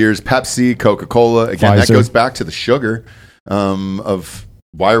record years, Pepsi, Coca-Cola. Again, Pfizer. That goes back to the sugar of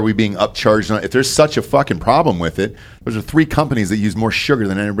Why are we being upcharged on it? If there's such a fucking problem with it, those are 3 companies that use more sugar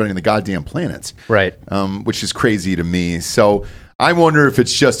than anybody on the goddamn planet. Right. Which is crazy to me. So I wonder if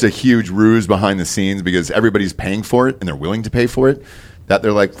it's just a huge ruse behind the scenes because everybody's paying for it and they're willing to pay for it. That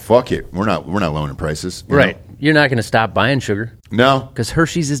they're like, fuck it, we're not lowering prices. Right. know? You're not going to stop buying sugar. No. Because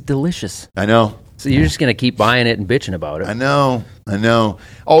Hershey's is delicious. I know. So you're just going to keep buying it and bitching about it. I know.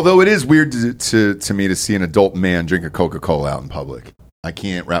 Although it is weird to me to see an adult man drink a Coca-Cola out in public. I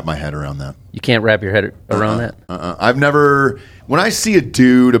can't wrap my head around that. You can't wrap your head around that? I've never... When I see a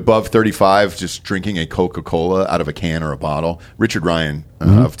dude above 35 just drinking a Coca-Cola out of a can or a bottle, Richard Ryan,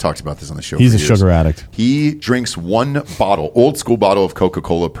 I've talked about this on the show He's for a years. sugar addict. He drinks 1 bottle, old school bottle of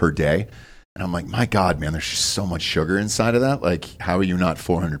Coca-Cola per day. And I'm like, my God, man, there's just so much sugar inside of that. Like, how are you not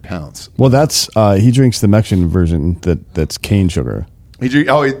 400 pounds? Well, that's he drinks the Mexican version that's cane sugar.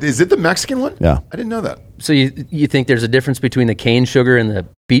 Is it the Mexican one? Yeah. I didn't know that. So you think there's a difference between the cane sugar and the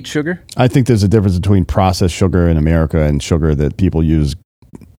beet sugar? I think there's a difference between processed sugar in America and sugar that people use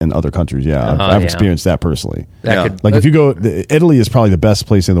in other countries. Yeah, I've experienced that personally. If you go, Italy is probably the best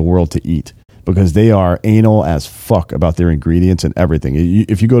place in the world to eat because they are anal as fuck about their ingredients and everything.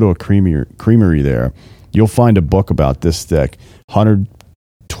 If you go to a creamery there, you'll find a book about this thick,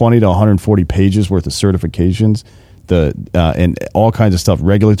 120 to 140 pages worth of certifications. And all kinds of stuff.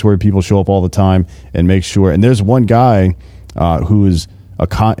 Regulatory people show up all the time and make sure. And there's one guy who's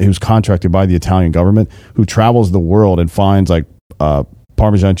contracted by the Italian government who travels the world and finds like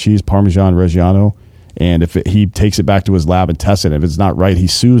Parmesan cheese, Parmesan Reggiano, and if he takes it back to his lab and tests it, if it's not right, he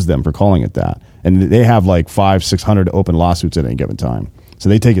sues them for calling it that. And they have like 500-600 open lawsuits at any given time, so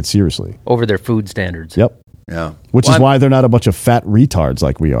they take it seriously over their food standards. Yep. Yeah. Which is why they're not a bunch of fat retards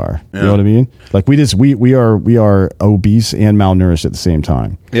like we are. Yeah. You know what I mean? Like we are obese and malnourished at the same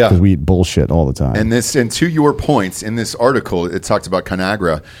time. Yeah. Because we eat bullshit all the time. And to your points, in this article, it talked about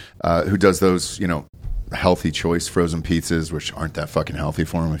Conagra, who does those, healthy choice frozen pizzas, which aren't that fucking healthy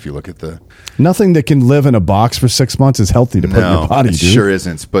for them if you look at the... Nothing that can live in a box for 6 months is healthy to put in your body, it dude. Sure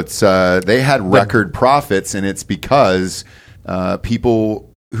isn't. But they had record profits, and it's because people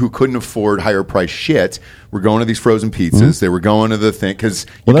who couldn't afford higher price shit were going to these frozen pizzas. They were going to the thing because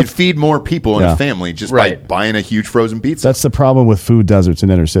you could feed more people in a family just by buying a huge frozen pizza. That's the problem with food deserts in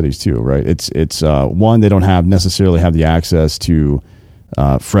inner cities too, right? It's one, they don't necessarily have the access to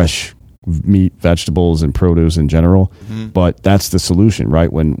fresh meat, vegetables, and produce in general. But that's the solution,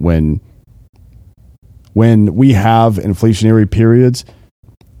 right? When we have inflationary periods,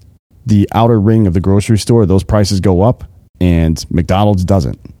 the outer ring of the grocery store, those prices go up. And McDonald's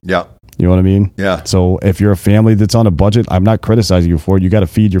doesn't. Yeah. You know what I mean? Yeah. So if you're a family that's on a budget, I'm not criticizing you for it. You got to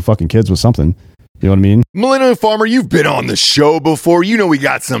feed your fucking kids with something. You know what I mean? Millennial Farmer, you've been on the show before. You know we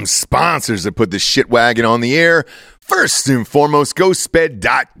got some sponsors that put the shit wagon on the air. First and foremost,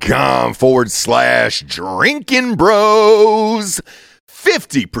 ghostbed.com/drinking bros.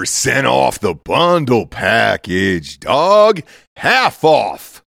 50% off the bundle package, dog. Half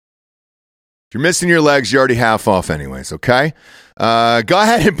off. If you're missing your legs, you're already half off anyways, okay? Go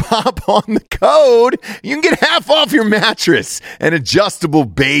ahead and pop on the code. You can get half off your mattress and adjustable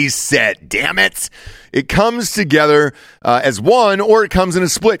base set. Damn it. It comes together as one, or it comes in a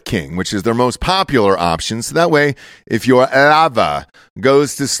split king, which is their most popular option. So that way, if your lava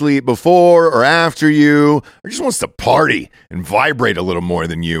goes to sleep before or after you, or just wants to party and vibrate a little more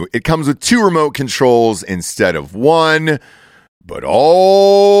than you, it comes with 2 remote controls instead of 1. But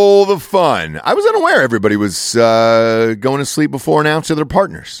all the fun. I was unaware everybody was going to sleep before and after their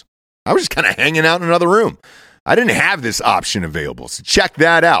partners. I was just kind of hanging out in another room. I didn't have this option available, so check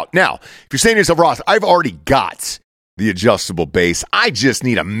that out. Now, if you're saying to yourself, Ross, I've already got the adjustable base. I just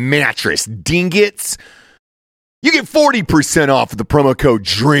need a mattress. Dingits. You get 40% off with the promo code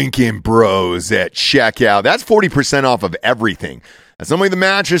Drinking Bros at checkout. That's 40% off of everything. That's only the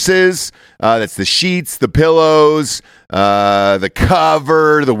mattresses, that's the sheets, the pillows, the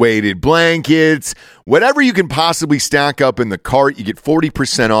cover, the weighted blankets, whatever you can possibly stack up in the cart, you get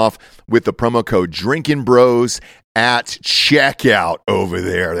 40% off with the promo code Drinking Bros at checkout over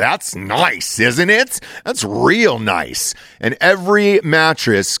there. That's nice, isn't it? That's real nice. And every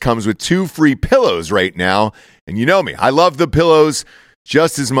mattress comes with 2 free pillows right now. And you know me, I love the pillows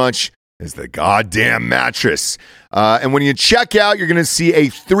just as much as the goddamn mattress. And when you check out, you're going to see a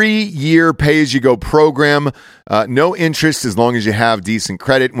 3-year pay-as-you-go program. No interest as long as you have decent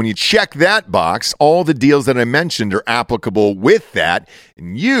credit. When you check that box, all the deals that I mentioned are applicable with that.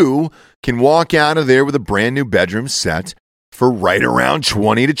 And you can walk out of there with a brand new bedroom set for right around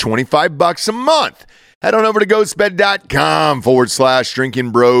 $20 to $25 a month. Head on over to ghostbed.com/drinking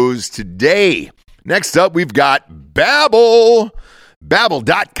bros today. Next up, we've got Babbel.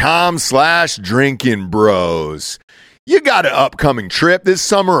 Babbel.com/drinkingbros. You got an upcoming trip this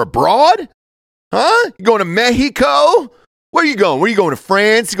summer abroad? Huh? You going to Mexico? Where are you going? Where are you going to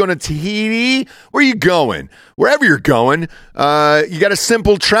France? You going to Tahiti? Where are you going? Wherever you're going, you got a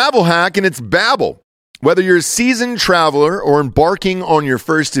simple travel hack, and it's Babbel. Whether you're a seasoned traveler or embarking on your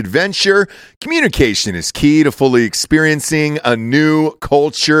first adventure, communication is key to fully experiencing a new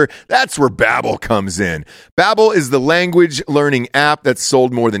culture. That's where Babbel comes in. Babbel is the language learning app that's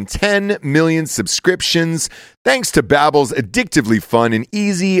sold more than 10 million subscriptions. Thanks to Babbel's addictively fun and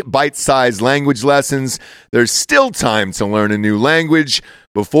easy bite-sized language lessons, there's still time to learn a new language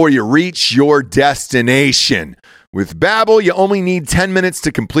before you reach your destination. With Babbel, you only need 10 minutes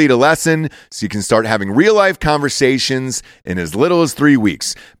to complete a lesson, so you can start having real-life conversations in as little as 3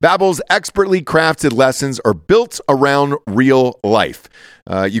 weeks. Babbel's expertly crafted lessons are built around real life.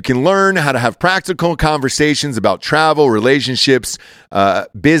 You can learn how to have practical conversations about travel, relationships,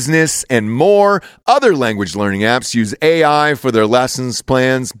 business, and more. Other language learning apps use AI for their lessons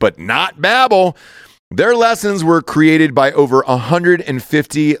plans, but not Babbel. Their lessons were created by over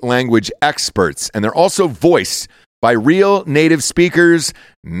 150 language experts, and they're also voiced by real native speakers,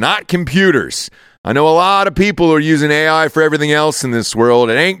 not computers. I know a lot of people are using AI for everything else in this world.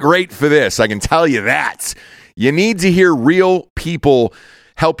 It ain't great for this, I can tell you that. You need to hear real people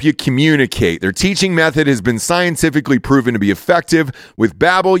help you communicate. Their teaching method has been scientifically proven to be effective. With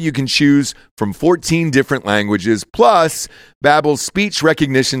Babbel, you can choose from 14 different languages. Plus, Babbel's speech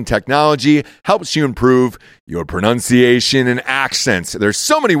recognition technology helps you improve your pronunciation and accents. There's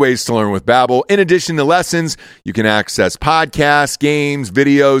so many ways to learn with Babbel. In addition to lessons, you can access podcasts, games,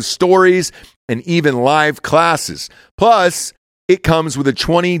 videos, stories, and even live classes. Plus, it comes with a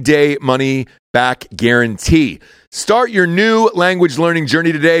 20-day money-back guarantee. Start your new language learning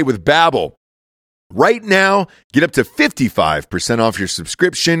journey today with Babbel. Right now, get up to 55% off your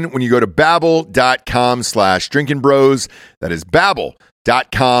subscription when you go to babbel.com/drinkingbros. That is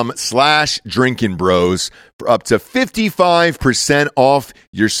babbel.com/drinkingbros for up to 55% off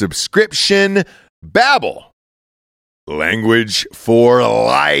your subscription. Babbel. Language for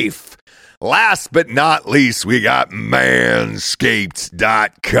life. Last but not least, we got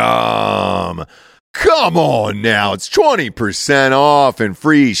manscaped.com. Come on now, it's 20% off and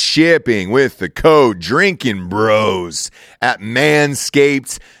free shipping with the code DRINKINGBROS at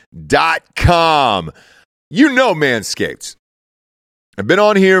manscaped.com. You know Manscaped. I've been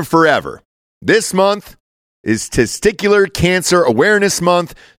on here forever. This month is Testicular Cancer Awareness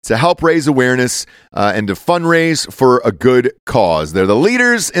Month to help raise awareness and to fundraise for a good cause. They're the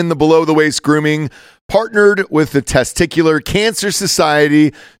leaders in the below-the-waist grooming, partnered with the Testicular Cancer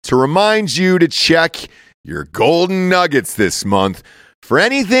Society to remind you to check your golden nuggets this month for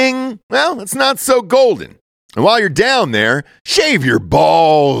anything, well, it's not so golden. And while you're down there, shave your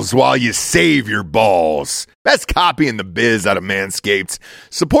balls while you save your balls. Best copy in the biz out of Manscaped.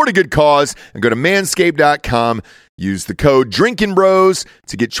 Support a good cause and go to manscaped.com. Use the code DRINKINGBROS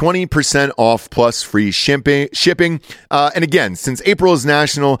to get 20% off plus free shipping. And again, since April is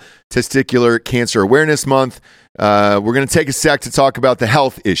National Testicular Cancer Awareness Month, we're going to take a sec to talk about the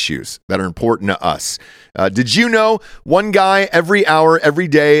health issues that are important to us. Did you know one guy every hour, every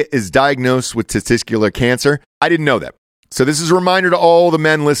day is diagnosed with testicular cancer? I didn't know that. So this is a reminder to all the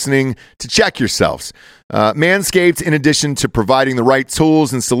men listening to check yourselves. Manscaped, in addition to providing the right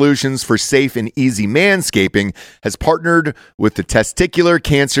tools and solutions for safe and easy manscaping, has partnered with the Testicular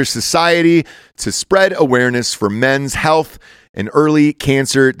Cancer Society to spread awareness for men's health and early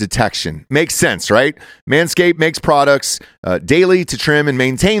cancer detection. Makes sense, right? Manscaped makes products daily to trim and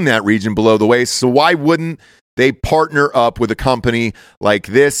maintain that region below the waist. So why wouldn't they partner up with a company like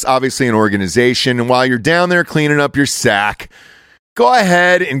this? Obviously an organization. And while you're down there cleaning up your sack, go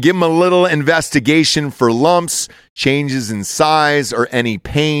ahead and give them a little investigation for lumps, changes in size, or any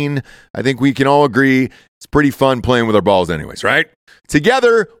pain. I think we can all agree it's pretty fun playing with our balls anyways, right?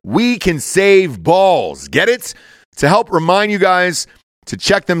 Together, we can save balls. Get it? To help remind you guys to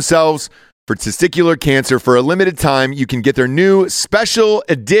check themselves for testicular cancer for a limited time, you can get their new special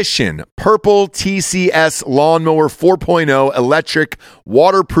edition Purple TCS Lawnmower 4.0 electric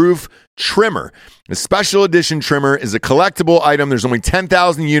waterproof trimmer. The special edition trimmer is a collectible item. There's only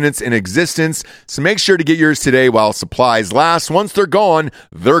 10,000 units in existence, so make sure to get yours today while supplies last. Once they're gone,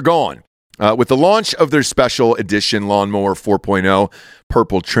 they're gone. With the launch of their special edition Lawnmower 4.0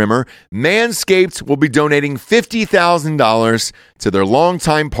 Purple Trimmer, Manscaped will be donating $50,000 to their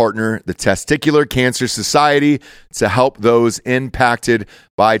longtime partner, the Testicular Cancer Society, to help those impacted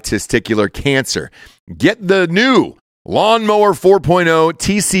by testicular cancer. Get the new Lawnmower 4.0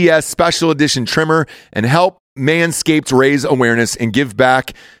 TCS Special Edition Trimmer and help Manscaped raise awareness and give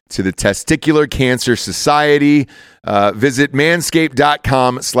back to the Testicular Cancer Society. Visit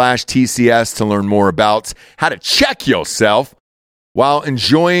manscaped.com/TCS to learn more about how to check yourself while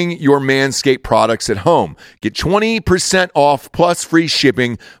enjoying your Manscaped products at home. Get 20% off plus free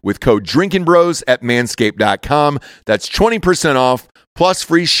shipping with code DrinkinBros at manscaped.com. That's 20% off plus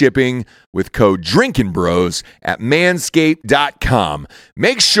free shipping with code DrinkinBros at manscaped.com.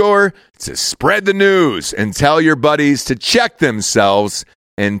 Make sure to spread the news and tell your buddies to check themselves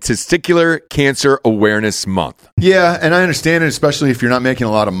in Testicular Cancer Awareness Month. Yeah, and I understand it, especially if you're not making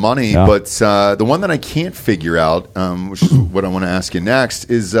a lot of money. Yeah. But the one that I can't figure out, which is what I want to ask you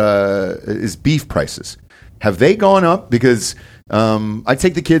next, is beef prices. Have they gone up? Because I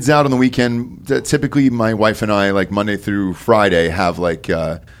take the kids out on the weekend. Typically, my wife and I, like Monday through Friday, have like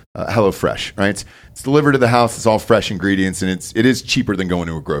HelloFresh, right? It's delivered to the house. It's all fresh ingredients, and it is cheaper than going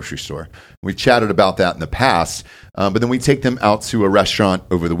to a grocery store. We've chatted about that in the past, but then we take them out to a restaurant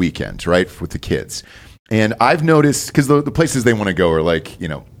over the weekend, right, with the kids. And I've noticed, because the places they want to go are like,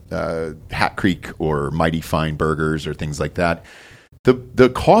 Hat Creek or Mighty Fine Burgers or things like that.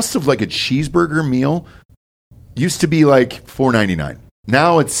 The cost of like a cheeseburger meal used to be like $4.99.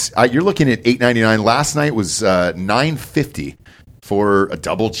 Now it's you're looking at $8.99. Last night was $9.50 for a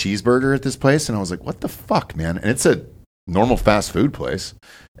double cheeseburger at this place, and I was like, "What the fuck, man?" And it's a normal fast food place.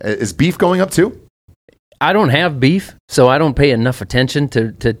 Is beef going up too? I don't have beef, so I don't pay enough attention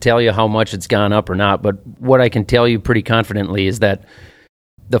to tell you how much it's gone up or not. But what I can tell you pretty confidently is that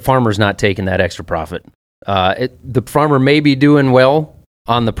the farmer's not taking that extra profit. The farmer may be doing well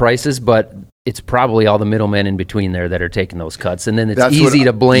on the prices, but it's probably all the middlemen in between there that are taking those cuts. And then it's easy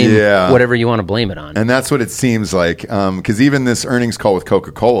to blame whatever you want to blame it on. And that's what it seems like. Because even this earnings call with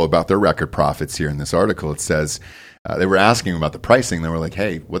Coca-Cola about their record profits here in this article, it says they were asking about the pricing. They were like,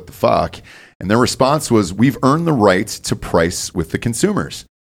 hey, what the fuck? And their response was, we've earned the right to price with the consumers.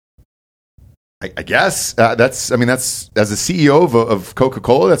 I guess that's as a CEO of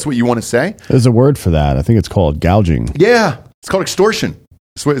Coca-Cola, that's what you want to say? There's a word for that. I think it's called gouging. Yeah, it's called extortion.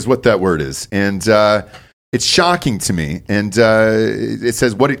 Is what that word is. And it's shocking to me. And it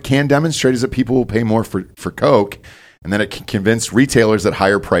says what it can demonstrate is that people will pay more for Coke, and then it can convince retailers that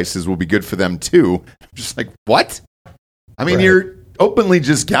higher prices will be good for them too. I'm just like, what? I mean, You're openly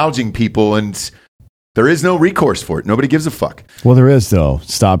just gouging people, and there is no recourse for it. Nobody gives a fuck. Well, there is, though.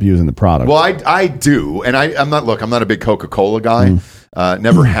 Stop using the product. Well, I do. And I'm not a big Coca-Cola guy.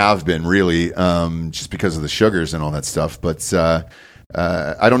 Never have been, really, just because of the sugars and all that stuff. But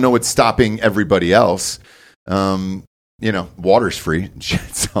I don't know what's stopping everybody else. Water's free.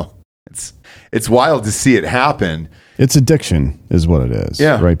 So it's wild to see it happen. It's addiction is what it is.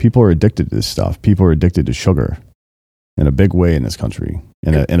 Yeah. Right? People are addicted to this stuff. People are addicted to sugar in a big way in this country,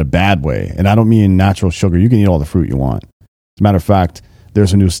 in a bad way. And I don't mean natural sugar. You can eat all the fruit you want. As a matter of fact,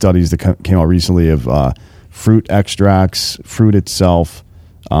 there's some new studies that came out recently of fruit extracts, fruit itself,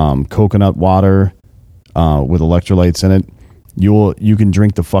 coconut water with electrolytes in it. You can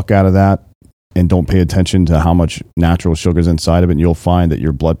drink the fuck out of that and don't pay attention to how much natural sugar's inside of it, and you'll find that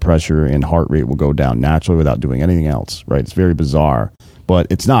your blood pressure and heart rate will go down naturally without doing anything else, right? It's very bizarre, but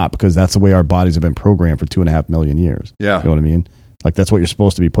it's not, because that's the way our bodies have been programmed for 2.5 million years. Yeah. You know what I mean? Like, that's what you're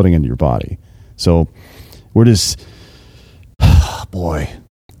supposed to be putting into your body. So we're just,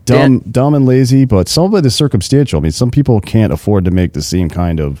 dumb and lazy, but some of it is circumstantial. I mean, some people can't afford to make the same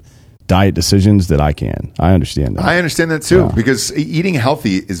kind of diet decisions that I can. I understand that. I understand that too, because eating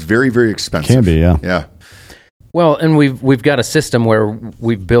healthy is very, very expensive. Can be, yeah. Yeah. Well, and we've got a system where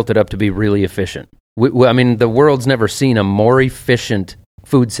we've built it up to be really efficient. I mean, the world's never seen a more efficient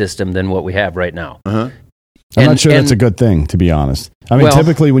food system than what we have right now. Uh-huh. I'm not sure that's a good thing, to be honest. I mean,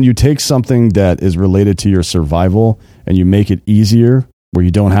 typically when you take something that is related to your survival and you make it easier, where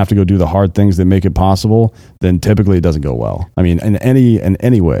you don't have to go do the hard things that make it possible, then typically it doesn't go well. I mean, in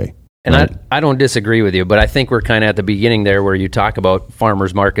any way. And right? I don't disagree with you, but I think we're kind of at the beginning there where you talk about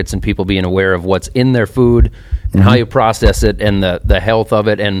farmers markets and people being aware of what's in their food and how you process it and the health of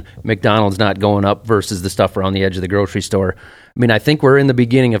it, and McDonald's not going up versus the stuff around the edge of the grocery store. I mean, I think we're in the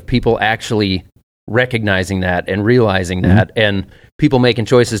beginning of people actually recognizing that and realizing that, and people making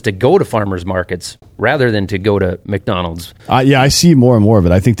choices to go to farmers markets rather than to go to McDonald's. I see more and more of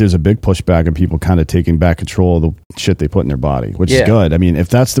it. I think there's a big pushback of people kind of taking back control of the shit they put in their body, which is good. I mean, if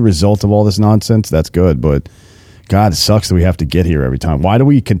that's the result of all this nonsense, that's good. But God, it sucks that we have to get here every time. Why do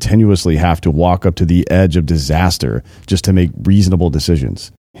we continuously have to walk up to the edge of disaster just to make reasonable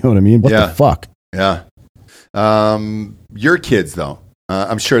decisions? You know what I mean? What the fuck? Yeah. Your kids, though.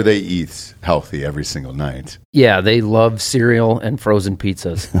 I'm sure they eat healthy every single night. Yeah, they love cereal and frozen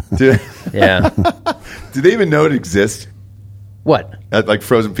pizzas. Do, Yeah. do they even know it exists? What? Like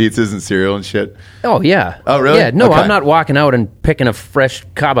frozen pizzas and cereal and shit? Oh, yeah. Oh, really? Yeah, no, Okay. I'm not walking out and picking a fresh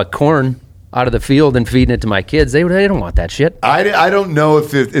cob of corn out of the field and feeding it to my kids. They don't want that shit. I don't know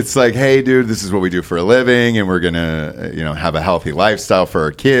if it's like, hey, dude, this is what we do for a living, and we're gonna have a healthy lifestyle for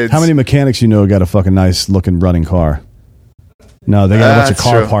our kids. How many mechanics you know got a fucking nice looking running car? No, they got a bunch of That's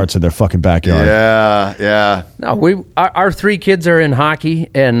car true. parts in their fucking backyard. Yeah. No, our 3 kids are in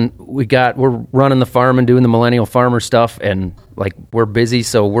hockey, and we're running the farm and doing the Millennial farmer stuff, and like we're busy,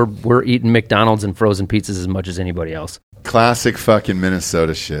 so we're eating McDonald's and frozen pizzas as much as anybody else. Classic fucking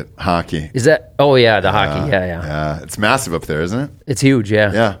Minnesota shit. Hockey. Is that? Oh yeah, the hockey. Yeah. Yeah, it's massive up there, isn't it? It's huge.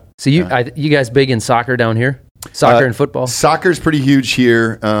 Yeah. Yeah. So you guys big in soccer down here? Soccer and football. Soccer's pretty huge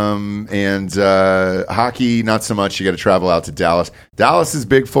here, and hockey not so much. You got to travel out to Dallas. Dallas is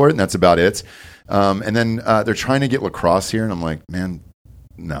big for it, and that's about it. And then they're trying to get lacrosse here, and I'm like, man,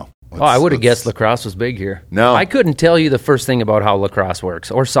 no. I would have guessed lacrosse was big here. No. I couldn't tell you the first thing about how lacrosse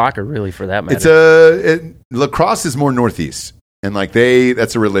works, or soccer, really, for that matter. Lacrosse is more Northeast, and like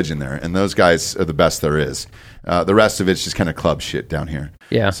that's a religion there, and those guys are the best there is. The rest of it's just kind of club shit down here.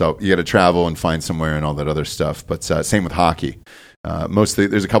 Yeah. So you got to travel and find somewhere and all that other stuff. But same with hockey. Mostly,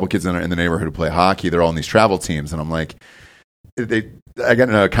 there's a couple kids in the neighborhood who play hockey. They're all in these travel teams, and I'm like, I got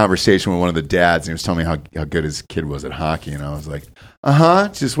in a conversation with one of the dads, and he was telling me how good his kid was at hockey, and I was like,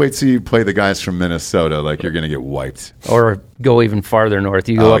 just wait till you play the guys from Minnesota, like you're going to get wiped. Or go even farther north.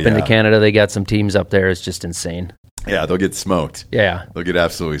 You go up into yeah. Canada, they got some teams up there. It's just insane. Yeah, they'll get smoked. Yeah. They'll get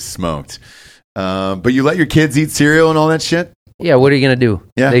absolutely smoked. But you let your kids eat cereal and all that shit? Yeah, what are you going to do?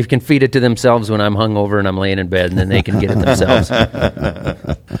 Yeah. They can feed it to themselves when I'm hungover and I'm laying in bed, and then they can get it themselves.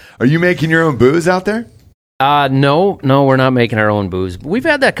 Are you making your own booze out there? No, we're not making our own booze. We've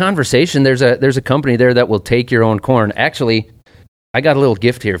had that conversation. There's a company there that will take your own corn. Actually, I got a little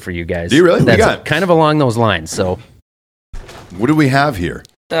gift here for you guys. Do you really? What That's you got? kind of along those lines. So What do we have here?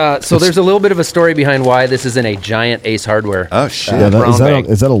 So there's a little bit of a story behind why this is in a giant Ace Hardware. Oh, shit. Yeah, brown bag.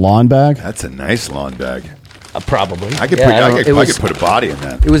 is that a lawn bag? That's a nice lawn bag. Probably. I could put a body in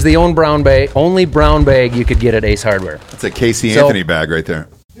that. It was the only brown bag you could get at Ace Hardware. That's a Casey So- Anthony bag right there.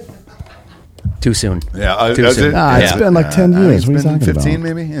 Too soon. Yeah, Too does soon. it? Nah, it's Yeah. been like 10 years. It's What are you been talking 15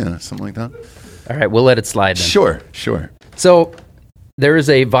 about? maybe? Yeah, something like that. All right, we'll let it slide then. Sure. So there is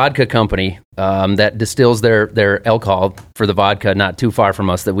a vodka company that distills their alcohol for the vodka not too far from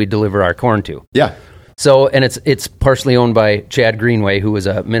us that we deliver our corn to. Yeah. So, and it's partially owned by Chad Greenway, who was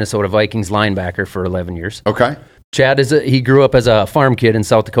a Minnesota Vikings linebacker for 11 years. Okay. Chad he grew up as a farm kid in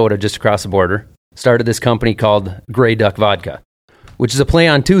South Dakota, just across the border. Started this company called Grey Duck Vodka, which is a play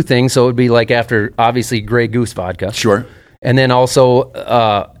on two things. So it would be like after, obviously, Grey Goose Vodka. Sure. And then also,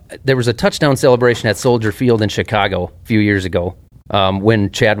 there was a touchdown celebration at Soldier Field in Chicago a few years ago when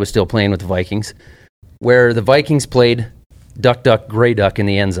Chad was still playing with the Vikings, where the Vikings played Duck, Duck, Grey Duck in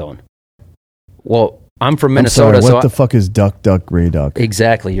the end zone. Well, I'm from Minnesota. I'm sorry, what the fuck is Duck, Duck, Gray Duck?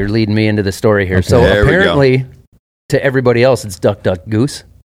 Exactly. You're leading me into the story here. Okay. So There we go. apparently, to everybody else, it's Duck, Duck, Goose.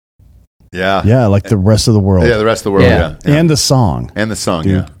 Yeah. Yeah, like the rest of the world. Yeah, the rest of the world. Yeah. Yeah. And the song. And the song,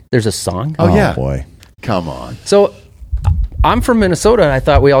 Dude. yeah. There's a song. Oh, yeah. boy. Come on. So I'm from Minnesota. And I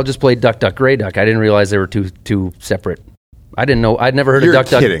thought we all just played Duck, Duck, Grey Duck. I didn't realize they were two separate. I didn't know. I'd never heard You're of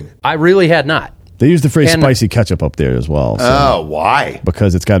Duck, kidding. Duck. I really had not. They use the phrase And- spicy ketchup up there as well. So. Oh, why?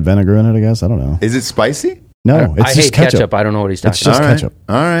 Because it's got vinegar in it, I guess. I don't know. Is it spicy? No, it's I just hate ketchup. I don't know what he's talking It's about. just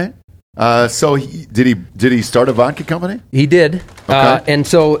All right. ketchup. All right. So did he start a vodka company? He did. Okay. And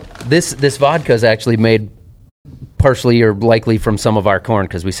so this vodka is actually made partially or likely from some of our corn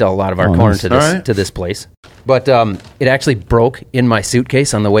because we sell a lot of our corn nice. to this All right. to this place. But it actually broke in my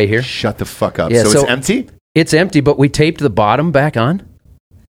suitcase on the way here. Shut the fuck up. Yeah, so so- it's empty? It's empty, but we taped the bottom back on.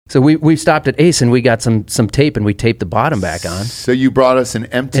 So we stopped at Ace and we got some tape and we taped the bottom back on. So you brought us an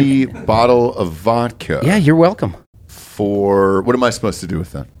empty bottle of vodka. Yeah, you're welcome. For what am I supposed to do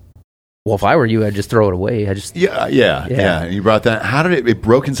with that? Well, if I were you, I'd just throw it away. Yeah. Yeah. And you brought that. How did it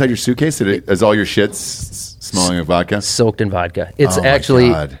broke inside your suitcase? Is all your shit smelling of vodka? Soaked in vodka. It's Oh, my actually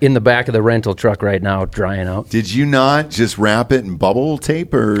God. in the back of the rental truck right now, drying out. Did you not just wrap it in bubble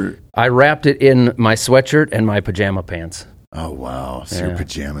tape or? I wrapped it in my sweatshirt and my pajama pants. Oh wow! So your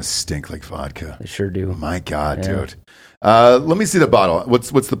pajamas stink like vodka. They sure do. My God, Yeah. dude. Let me see the bottle.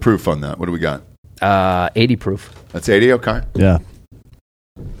 What's the proof on that? What do we got? 80 proof. That's 80. Okay. Yeah.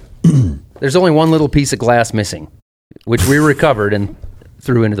 There's only one little piece of glass missing, which we recovered and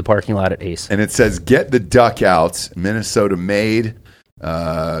threw into the parking lot at Ace. And it says, "Get the duck out, Minnesota made,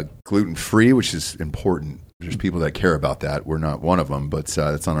 gluten free," which is important. There's people that care about that. We're not one of them, but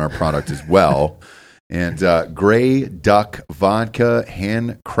it's on our product as well. And Grey Duck Vodka,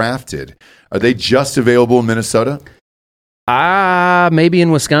 handcrafted. Are they just available in Minnesota? Maybe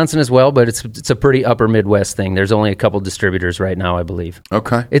in Wisconsin as well, but it's a pretty upper Midwest thing. There's only a couple distributors right now, I believe.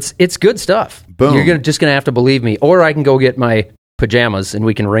 Okay. It's good stuff. Boom. You're just going to have to believe me, or I can go get my pajamas and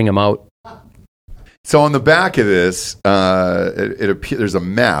we can wring them out. So on the back of this, there's a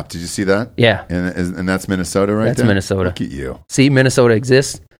map. Did you see that? Yeah. And that's Minnesota right there? That's Minnesota. Look at you. See, Minnesota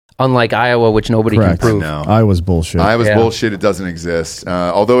exists, unlike Iowa, which nobody Correct. can prove. No. Iowa's bullshit. Iowa's bullshit. It doesn't exist.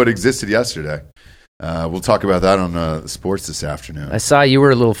 Although it existed yesterday. We'll talk about that on sports this afternoon. I saw you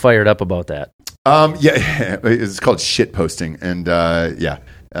were a little fired up about that. Yeah, it's called shit posting. And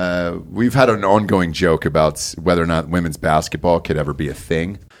we've had an ongoing joke about whether or not women's basketball could ever be a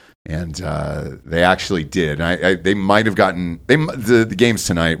thing. And they actually did. They might have gotten the games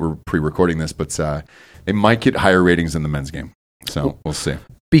tonight. We're pre-recording this, but they might get higher ratings than the men's game. So we'll see.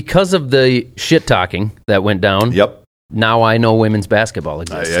 Because of the shit talking that went down. Yep. Now I know women's basketball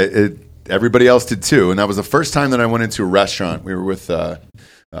exists. Everybody else did too, and that was the first time that I went into a restaurant. We were with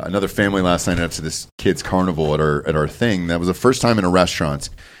another family last night after this kids' carnival at our thing. That was the first time in a restaurant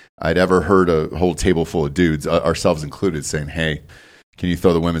I'd ever heard a whole table full of dudes, ourselves included, saying, "Hey, can you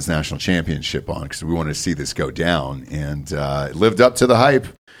throw the women's national championship on? Because we wanted to see this go down." And it lived up to the hype.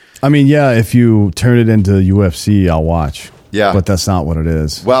 I mean, yeah, if you turn it into UFC, I'll watch. Yeah. But that's not what it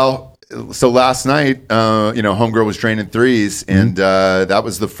is. Well, so last night, homegirl was draining threes, and that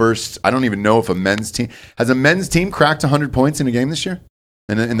was the first. I don't even know if a men's team cracked 100 points in a game this year,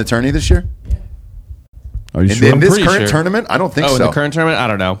 in the tourney this year. Are you sure? In this current tournament, I don't think so. In the current tournament, I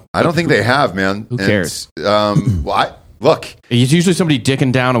don't know. I don't think they have, man. Who cares? Look, it's usually somebody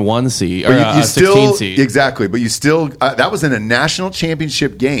dicking down a 1 seed or you a 16 seed. Exactly, but you still that was in a national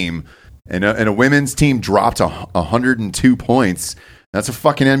championship game, and a women's team dropped 102 points. That's a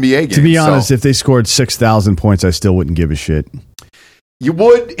fucking NBA game. To be honest, if they scored 6,000 points, I still wouldn't give a shit. You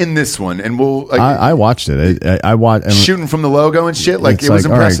would in this one, and we'll. I watched it. I watched shooting from the logo and shit. Like it was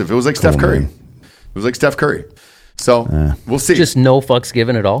impressive. Right, it was like Steph Curry. It was like Steph Curry. So we'll see. Just no fucks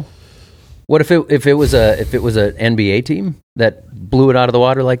given at all. What if it was an NBA team that blew it out of the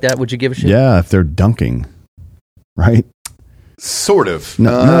water like that? Would you give a shit? Yeah, if they're dunking, right? Sort of. No.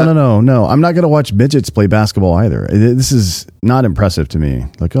 I'm not going to watch midgets play basketball either. This is not impressive to me.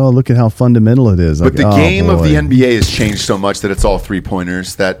 Like, oh, look at how fundamental it is. But the game of the NBA has changed so much that it's all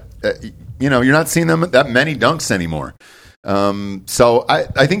 3-pointers that, you're not seeing them that many dunks anymore. So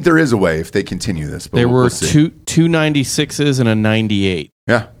I think there is a way if they continue this. But there were we'll see. two 96s and a 98.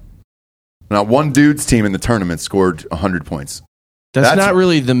 Yeah. Now, one dude's team in the tournament scored 100 points. That's not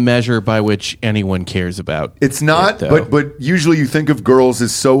really the measure by which anyone cares about. It's not, but usually you think of girls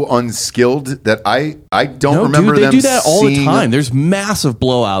as so unskilled that I don't remember them. They do that all the seeing time. There's massive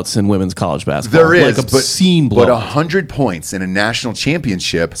blowouts in women's college basketball. There is, like obscene blowouts. But 100 points in a national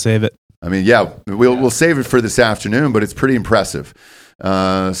championship. Save it. I mean, yeah, we'll save it for this afternoon, but it's pretty impressive.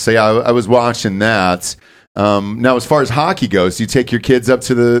 I was watching that. Now, as far as hockey goes, do you take your kids up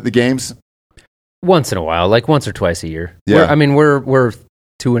to the games? Once in a while, like once or twice a year. Yeah. We're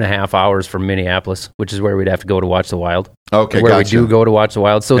 2.5 hours from Minneapolis, which is where we'd have to go to watch the Wild. Okay, where gotcha. we do go to watch the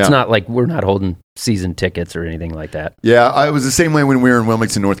Wild. So it's not like we're not holding season tickets or anything like that. Yeah, I was the same way when we were in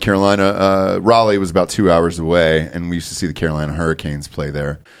Wilmington, North Carolina. Raleigh was about 2 hours away, and we used to see the Carolina Hurricanes play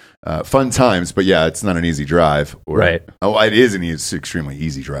there. Fun times, but yeah, it's not an easy drive. Right. Oh, it is it's extremely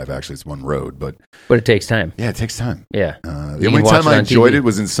easy drive, actually. It's one road, but it takes time. Yeah, it takes time. Yeah. The only time I enjoyed it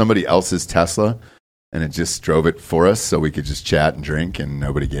was in somebody else's Tesla, and it just drove it for us so we could just chat and drink, and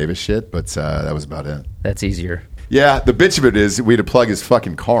nobody gave a shit, but that was about it. That's easier. Yeah, the bitch of it is we had to plug his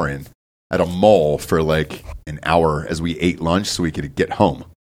fucking car in at a mall for like an hour as we ate lunch so we could get home.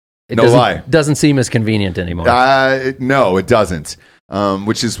 It doesn't seem as convenient anymore. No, it doesn't.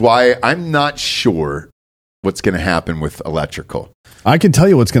 Which is why I'm not sure what's going to happen with electrical. I can tell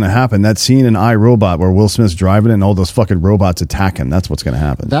you what's going to happen. That scene in iRobot where Will Smith's driving and all those fucking robots attack him. That's what's going to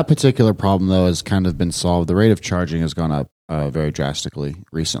happen. That particular problem, though, has kind of been solved. The rate of charging has gone up very drastically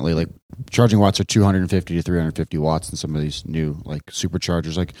recently. Like charging watts are 250 to 350 watts in some of these new like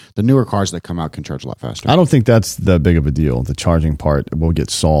superchargers. Like the newer cars that come out can charge a lot faster. I don't think that's that big of a deal. The charging part will get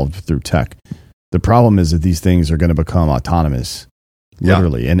solved through tech. The problem is that these things are going to become autonomous.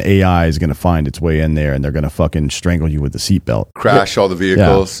 Literally, and AI is going to find its way in there, and they're going to fucking strangle you with the seatbelt. Crash all the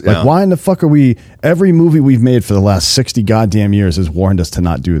vehicles. Yeah. Like, why in the fuck are we... Every movie we've made for the last 60 goddamn years has warned us to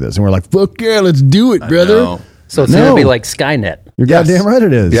not do this. And we're like, fuck yeah, let's do it, brother. So it's going to be like Skynet. You're Yes. goddamn right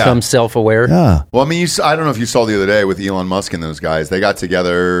it is. Yeah. Become self-aware. Yeah. Well, I mean, I don't know if you saw the other day with Elon Musk and those guys. They got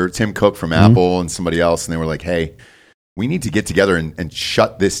together, Tim Cook from Apple and somebody else, and they were like, hey, we need to get together and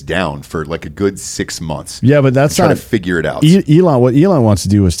shut this down for like a good 6 months. Yeah, but that's try not to figure it out. Elon. What Elon wants to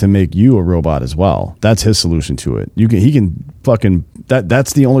do is to make you a robot as well. That's his solution to it. He can fucking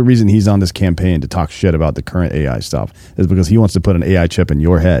that's the only reason he's on this campaign to talk shit about the current AI stuff is because he wants to put an AI chip in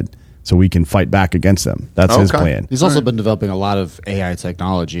your head so we can fight back against them. That's his plan. He's also been developing a lot of AI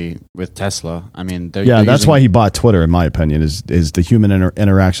technology with Tesla. I mean, that's why he bought Twitter. In my opinion, is the human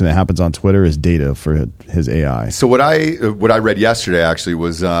interaction that happens on Twitter is data for his AI. So what I read yesterday actually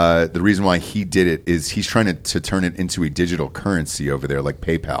was the reason why he did it is he's trying to turn it into a digital currency over there, like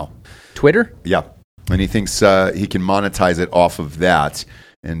PayPal. Twitter? Yeah, and he thinks he can monetize it off of that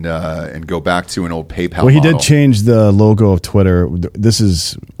and go back to an old PayPal. Well, he model. did change the logo of Twitter.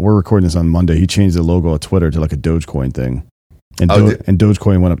 We're recording this on Monday. He changed the logo of Twitter to like a Dogecoin thing, and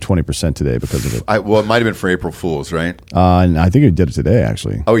Dogecoin went up 20% today because of it. Well, it might have been for April Fools, right? And I think he did it today,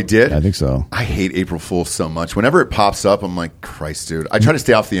 actually. Oh, he did? I think so. I hate April Fools so much. Whenever it pops up, I'm like, Christ, dude. I try to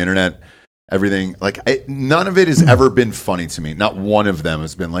stay off the internet. Everything, none of it has ever been funny to me. Not one of them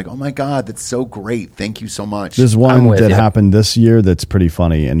has been like, oh my God, that's so great. Thank you so much. There's one that happened this year that's pretty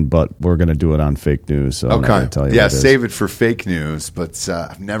funny, but we're going to do it on fake news. So I'm not going to tell you. Yeah, save it for fake news. But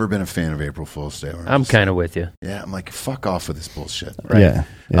I've never been a fan of April Fool's Day. I'm kind of with you. Yeah, I'm like, fuck off with this bullshit. Right?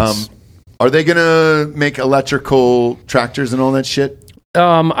 Yeah. Are they going to make electrical tractors and all that shit?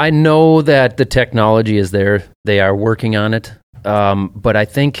 I know that the technology is there. They are working on it. But I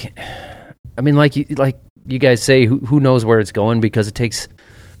think... I mean, like you guys say, who knows where it's going because it takes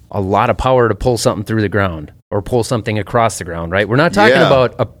a lot of power to pull something through the ground or pull something across the ground, right? We're not talking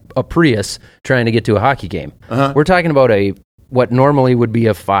about a Prius trying to get to a hockey game. We're talking about what normally would be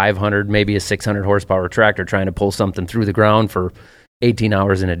a 500, maybe a 600 horsepower tractor trying to pull something through the ground for 18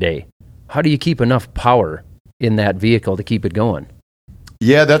 hours in a day. How do you keep enough power in that vehicle to keep it going?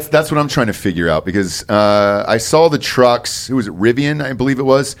 Yeah, that's what I'm trying to figure out because I saw the trucks. Who was it? Rivian, I believe it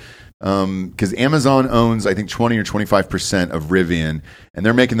was. Because Amazon owns, I think, 20 or 25% of Rivian, and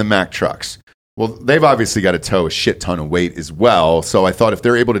they're making the Mack trucks. Well, they've obviously got to tow a shit ton of weight as well. So I thought if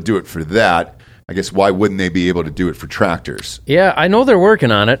they're able to do it for that, I guess why wouldn't they be able to do it for tractors? Yeah, I know they're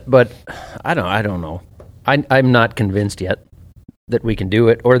working on it, but I don't know. I'm not convinced yet that we can do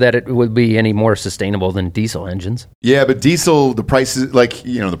it or that it would be any more sustainable than diesel engines. Yeah, but diesel, the price is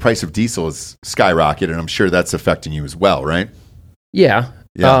the price of diesel is skyrocketed, and I'm sure that's affecting you as well, right? Yeah.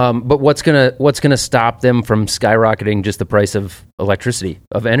 Yeah. But what's gonna stop them from skyrocketing just the price of electricity,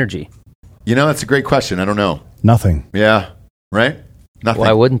 of energy? That's a great question. I don't know. Nothing. Yeah. Right? Nothing.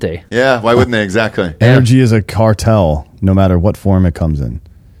 Why wouldn't they? Yeah. Why wouldn't they? Exactly. Energy is a cartel, no matter what form it comes in.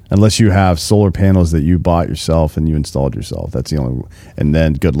 Unless you have solar panels that you bought yourself and you installed yourself. That's the only. And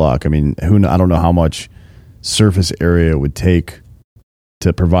then good luck. I mean, I don't know how much surface area it would take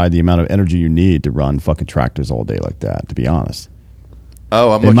to provide the amount of energy you need to run fucking tractors all day like that, to be honest.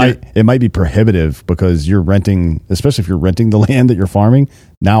 Oh, it might be prohibitive because you're renting, especially if you're renting the land that you're farming.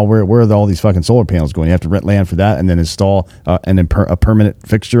 Now, where are all these fucking solar panels going? You have to rent land for that and then install a permanent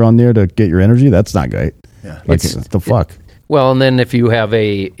fixture on there to get your energy. That's not great. Yeah, the fuck. Well, and then if you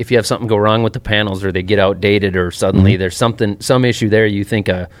have something go wrong with the panels or they get outdated or suddenly there's some issue there, you think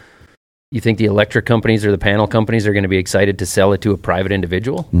the electric companies or the panel companies are going to be excited to sell it to a private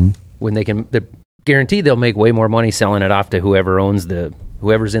individual when they can? Guaranteed they'll make way more money selling it off to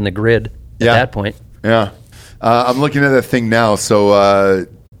whoever's in the grid at that point. Yeah. I'm looking at that thing now. So,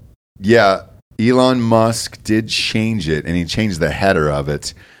 Elon Musk did change it, and he changed the header of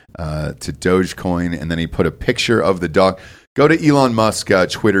it to Dogecoin, and then he put a picture of the dog. Go to Elon Musk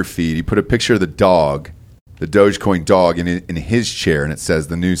Twitter feed. He put a picture of the dog, the Dogecoin dog, in his chair, and it says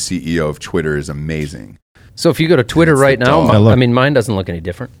the new CEO of Twitter is amazing. So if you go to Twitter right now, mine doesn't look any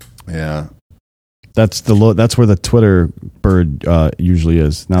different. Yeah. That's where the Twitter bird usually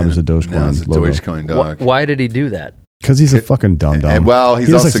is. Now there's a Dogecoin logo. Dogecoin dog. Why did he do that? Because he's a fucking dum-dum. Well,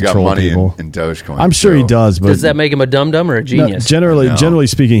 he's also got money in people. Dogecoin. I'm sure he does. But does that make him a dum-dum or a genius? No, generally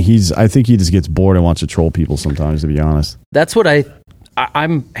speaking, I think he just gets bored and wants to troll people sometimes, to be honest. That's what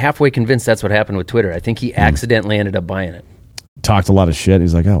I'm halfway convinced that's what happened with Twitter. I think he accidentally ended up buying it. Talked a lot of shit.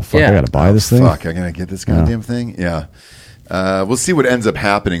 He's like, oh, fuck, I got to buy this thing? Fuck, I got to get this goddamn thing? Yeah. We'll see what ends up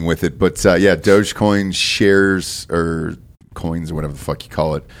happening with it. But, Dogecoin shares or coins or whatever the fuck you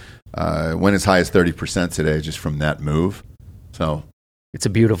call it went as high as 30% today just from that move. So it's a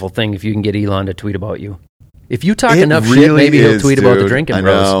beautiful thing if you can get Elon to tweet about you. If you talk enough shit, maybe he'll tweet about the drinking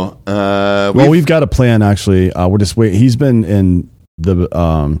bros. Well, we've got a plan, actually. We're just waiting. He's been in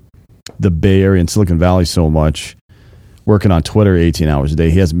the Bay Area and Silicon Valley so much. working on Twitter 18 hours a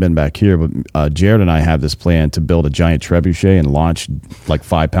day. He hasn't been back here, but Jared and I have this plan to build a giant trebuchet and launch like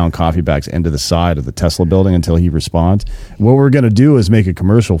 5-pound coffee bags into the side of the Tesla building until he responds. What we're going to do is make a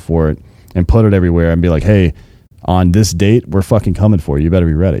commercial for it and put it everywhere and be like, hey, on this date, we're fucking coming for you. You better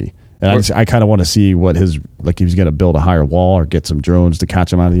be ready. And I kind of want to see what his, like, if he's going to build a higher wall or get some drones to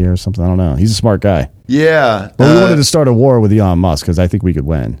catch him out of the air or something. I don't know. He's a smart guy. Yeah. But we wanted to start a war with Elon Musk because I think we could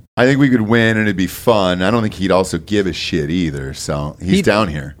win. I think we could win and it'd be fun. I don't think he'd also give a shit either. So he's down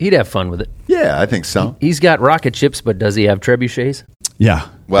here. He'd have fun with it. Yeah, I think so. He's got rocket ships, but does he have trebuchets? Yeah.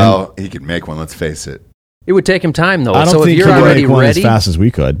 Well, he could make one, let's face it. It would take him time, though. I don't so think if he you're can already make one ready, as fast as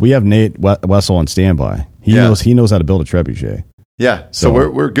we could. We have Nate Wessel on standby. He knows how to build a trebuchet. Yeah, so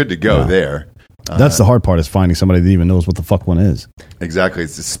we're good to go there. That's the hard part, is finding somebody that even knows what the fuck one is. Exactly.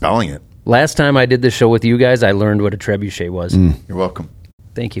 It's just spelling it. last time I did this show with you guys, I learned what a trebuchet was. You're welcome.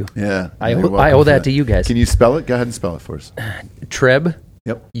 Thank you. Yeah. I owe that to you guys. Can you spell it? Go ahead and spell it for us. Treb.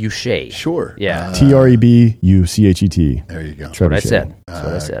 Yep. Uche. Sure. Yeah. TREBUCHET. There you go. That's what I said. That's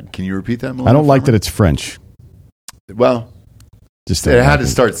what I said. Can you repeat that? I don't like that it's French. Well, Just it had to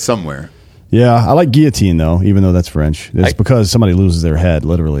start somewhere. Yeah, I like guillotine though, even though that's French. It's because somebody loses their head,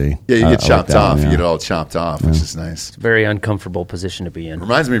 literally. Yeah, you get chopped off. Yeah. You get it all chopped off, which is nice. It's a very uncomfortable position to be in.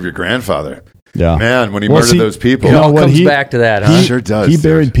 Reminds me of your grandfather. Yeah, Man, when he murdered those people. It all comes back to that, huh? He sure does. He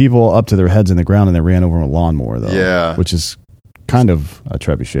buried people up to their heads in the ground and they ran over a lawnmower though. Yeah. Which is kind of a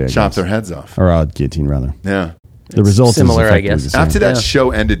trebuchet. Chopped their heads off. Or a guillotine, rather. Yeah. The result similar, is I guess. the same. After that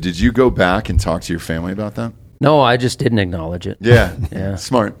show ended, did you go back and talk to your family about that? No, I just didn't acknowledge it. Yeah. Yeah.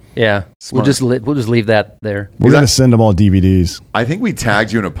 Smart. Yeah. Smart. We'll just leave that there. We're going to send them all DVDs. I think we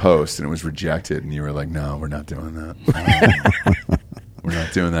tagged you in a post and it was rejected, and you were like, "No, we're not doing that. We're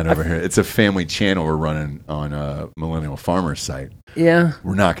not doing that over here. It's a family channel we're running on a Millennial Farmer site. Yeah.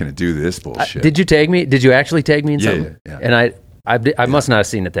 We're not going to do this bullshit." Did you tag me? Did you actually tag me in Yeah, something? yeah. And I must not have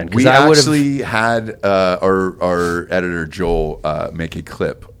seen it then. We I would have. actually had our editor Joel make a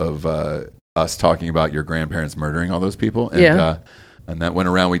clip of us talking about your grandparents murdering all those people, and and that went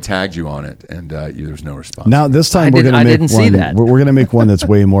around. We tagged you on it, and there was no response. Now this time we're going to make didn't see one. that. We're going to make one that's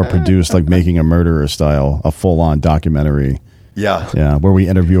way more produced, like Making a Murderer style, a full-on documentary. Yeah, Where we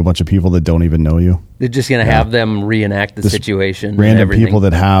interview a bunch of people that don't even know you. They're just going to have them reenact the situation. and Random everything. people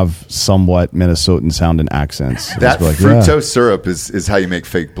that have somewhat Minnesotan sounding accents. that Just be like, fructose syrup is how you make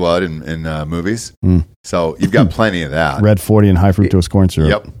fake blood in movies. So you've got plenty of that. Red 40 and high fructose corn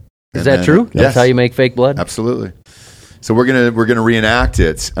syrup. Yep. Is that true? Yes. That's how you make fake blood? Absolutely. So we're gonna reenact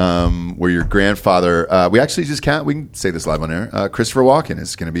it, where your grandfather. We actually just can't. We can say this live on air. Christopher Walken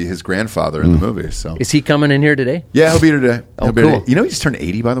is going to be his grandfather in the movie. So Is he coming in here today? yeah, he'll be here today. Oh, He'll be cool. today. You know, he just turned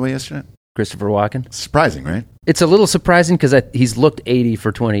 80, by the way, yesterday. Christopher Walken? Surprising, right? It's a little surprising because he's looked 80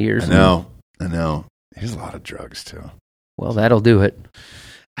 for 20 years. I know. He's a lot of drugs too. Well, that'll do it.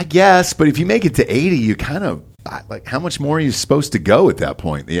 I guess, but if you make it to 80, you kind of like, how much more are you supposed to go at that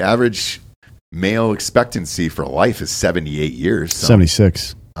point? The average male expectancy for life is 78 years. So.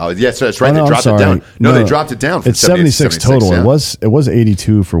 76. Oh, yes, that's right. Oh, no, they dropped I'm it sorry. down. No, they dropped it down. From It's 76 total. Yeah. It was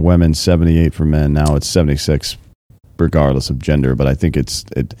 82 for women, 78 for men. Now it's 76 regardless of gender, but I think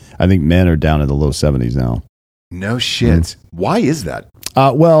I think men are down in the low 70s now. No shit. Why is that?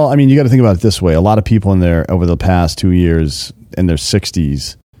 Well, I mean, you got to think about it this way. A lot of people in there over the past 2 years in their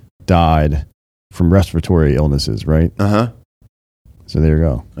 60s died from respiratory illnesses, right? Uh-huh. So there you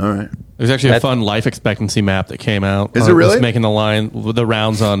go. All right. There's actually a fun life expectancy map that came out. Is it really? It's making the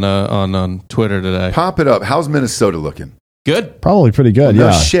rounds on Twitter today. Pop it up. How's Minnesota looking? Good. Probably pretty good, No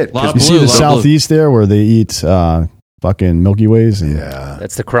yeah. shit. Lot of You see blue, the lot of blue. southeast there where they eat fucking Milky Ways? And Yeah.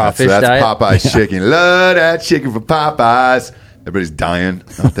 That's the crawfish That's diet. Popeye's chicken. Love that chicken from Popeyes. Everybody's dying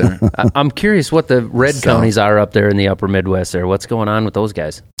out there. I'm curious what the red So- counties are up there in the upper Midwest there. What's going on with those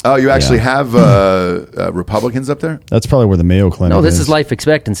guys? Oh, you actually have Republicans up there? That's probably where the Mayo Clinic No, this is life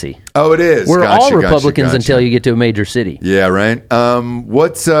expectancy. Oh, it is. We're Gotcha, all gotcha, Republicans gotcha. until you get to a major city. Yeah, right.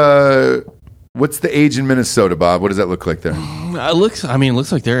 What's the age in Minnesota, Bob? What does that look like there? It looks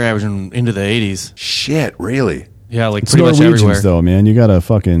like they're averaging into the 80s. Shit, really? Yeah, like It's pretty much Norwegians, everywhere. though, man. You got to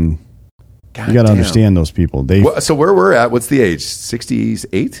fucking... You got to understand those people. They So where we're at, what's the age?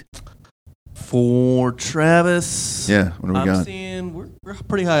 68? For Travis, Yeah, what do we I'm got? seeing we're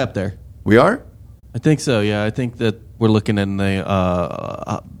pretty high up there. We are? I think so. Yeah, I think that we're looking in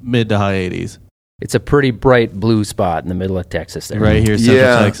the mid to high 80s. It's a pretty bright blue spot in the middle of Texas there. Right here, Central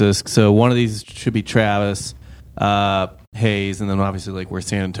Yeah. Texas. So one of these should be Travis, Hayes, and then obviously like where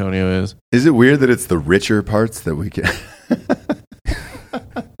San Antonio is. Is it weird that it's the richer parts that we can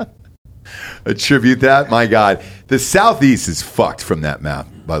attribute that? My God. The Southeast is fucked from that map,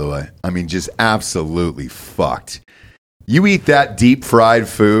 by the way. I mean, just absolutely fucked. You eat that deep fried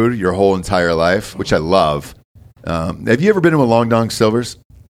food your whole entire life, which I love. Have you ever been to a Long Dong Silver's?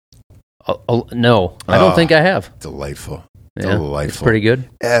 No, I don't think I have. Delightful. Yeah, Delightful. it's pretty good.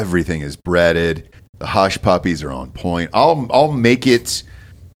 Everything is breaded. The hush puppies are on point. I'll make it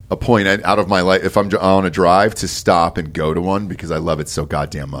a point out of my life if I'm on a drive to stop and go to one because I love it so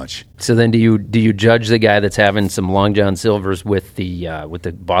goddamn much. So then, do you judge the guy that's having some Long John Silver's with the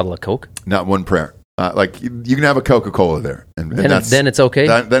bottle of Coke? Not one prayer. Like you can have a Coca-Cola there, and Then it's okay.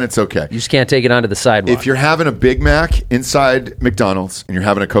 Then it's okay. You just can't take it onto the sidewalk. If you're having a Big Mac inside McDonald's and you're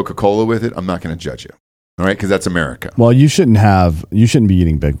having a Coca-Cola with it, I'm not going to judge you. All right, because that's America. Well, you shouldn't be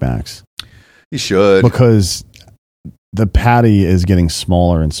eating Big Macs You should. because the patty is getting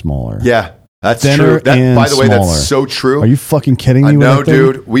smaller and smaller. Yeah, that's Thinner true. and By the way, smaller. that's so true. Are you fucking kidding me? I with know, that thing?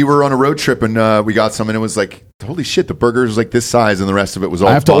 dude. We were on a road trip and we got some, and it was like, holy shit, the burger was like this size, and the rest of it was all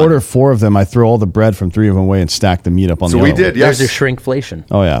I have to bun. order 4 of them. I throw all the bread from 3 of them away and stack the meat up on So the we other did, one. yes. There's your shrinkflation.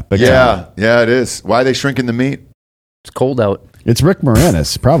 Oh, yeah. Big time. Yeah, it is. Why are they shrinking the meat? It's cold out. It's Rick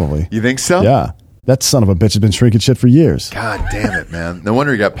Moranis, probably. You think so? Yeah. That son of a bitch has been shrinking shit for years. God damn it, man. No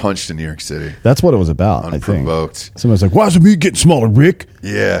wonder he got punched in New York City. That's what it was about, I think. Unprovoked. Someone's like, why is the meat getting smaller, Rick?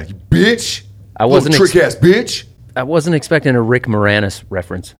 Yeah, you bitch. I wasn't Little trick ass bitch. I wasn't expecting a Rick Moranis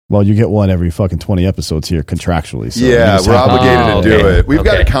reference. Well, you get one every fucking 20 episodes here contractually. So you Yeah, just we're have to- obligated to do okay. it. We've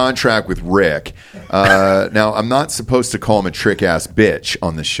got a Okay. contract with Rick. Now, I'm not supposed to call him a trick ass bitch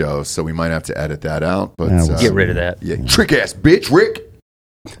on the show, so we might have to edit that out. But Yeah, we'll Get rid of that. yeah, trick ass bitch, Rick.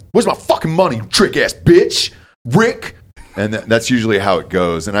 Where's my fucking money, you trick ass bitch, Rick? And that's usually how it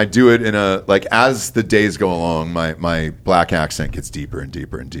goes. And I do it in a like as the days go along, my black accent gets deeper and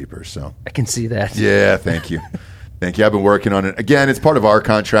deeper and deeper. So I can see that. yeah, thank you. Thank you. I've been working on it. Again, it's part of our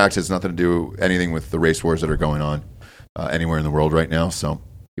contract. It's nothing to do anything with the race wars that are going on anywhere in the world right now. So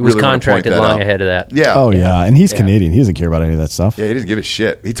It was really wanna point contracted that long out. ahead of that. Yeah. Oh, yeah. And he's Canadian. He doesn't care about any of that stuff. Yeah, he doesn't give a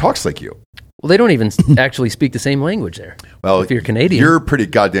shit. He talks like you. Well, they don't even actually speak the same language there. Well, if you're Canadian, you're pretty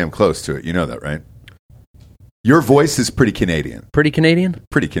goddamn close to it. You know that, right? Your voice is pretty Canadian. pretty Canadian.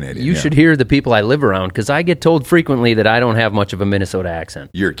 Pretty Canadian. You yeah. should hear the people I live around because I get told frequently that I don't have much of a Minnesota accent.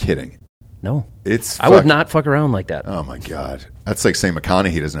 You're kidding. No, It's. I would not fuck around like that. Oh my god, that's like saying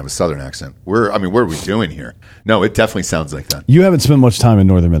McConaughey doesn't have a Southern accent. What are we doing here? No, it definitely sounds like that. You haven't spent much time in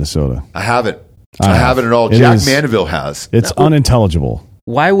northern Minnesota. I haven't. I I have. haven't at all. It Jack is- Mandeville has. It's unintelligible.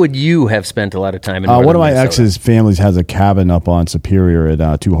 Why would you have spent a lot of time in One northern of my Minnesota? ex's families has a cabin up on Superior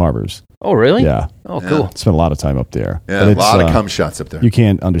at Two Harbors. Oh, really? Yeah. Oh, cool. Spent a lot of time up there. Yeah, But a it's, lot of cum shots up there. You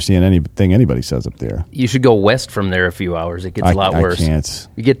can't understand anything anybody says up there. You should go west from there a few hours. It gets a lot worse. I can't.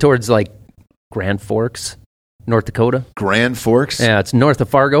 You get towards like Grand Forks, North Dakota. Grand Forks. Yeah, it's north of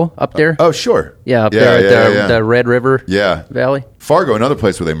Fargo up there. Oh, sure. Yeah, up Yeah, there yeah, at yeah. the Red River Yeah. Valley. Fargo, another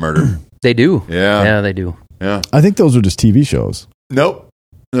place where they murder. They do. Yeah. Yeah, they do. Yeah. I think those are just TV shows. Nope.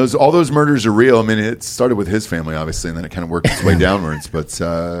 All those murders are real. I mean, it started with his family, obviously, and then it kind of worked its way downwards. But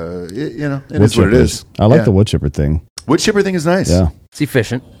it is what it is. I like Yeah. the wood chipper thing. Wood chipper thing is nice. Yeah. It's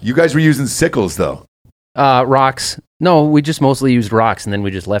efficient. You guys were using sickles, though. Rocks. No, we just mostly used rocks, and then we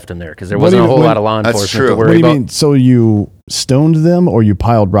just left them there because there What wasn't do a you- whole what- lot of law That's enforcement true. to What What do worry you about. mean? So you stoned them or you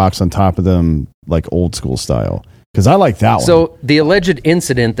piled rocks on top of them like old school style? Because I like that one. So the alleged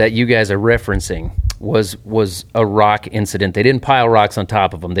incident that you guys are referencing was a rock incident. They didn't pile rocks on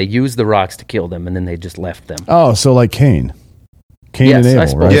top of them. They used the rocks to kill them, and then they just left them. Oh, so like Cain. Cain Yes, and I Abel,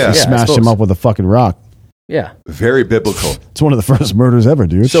 suppose. right? Yeah. You Yeah, I smashed him suppose. up with a fucking rock. Yeah. Very biblical. It's one of the first murders ever,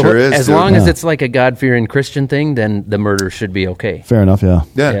 dude. So Sure is, as dude. long as Yeah. it's like a God-fearing Christian thing, then the murder should be okay. Fair enough, yeah.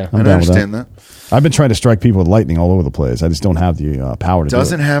 Yeah, Yeah. I I'm down with understand that. I've been trying to strike people with lightning all over the place. I just don't have the power to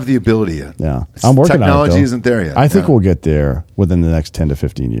Doesn't do it. have the ability yet. Yeah. I'm working on it, Technology though. isn't there yet. I think Yeah. we'll get there within the next 10 to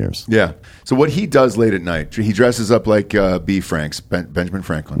 15 years. Yeah. So what he does late at night, he dresses up like B. Franks, Benjamin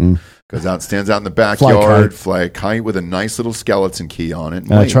Franklin. Goes out, stands out in the backyard, fly a kite with a nice little skeleton key on it.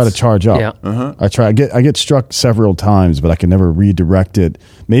 And I try to charge up. Yeah. I get struck several times, but I can never redirect it.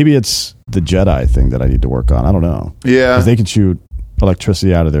 Maybe it's the Jedi thing that I need to work on. I don't know. Yeah. Because they can shoot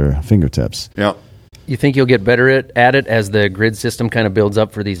electricity out of their fingertips. Yeah. You think you'll get better at it as the grid system kind of builds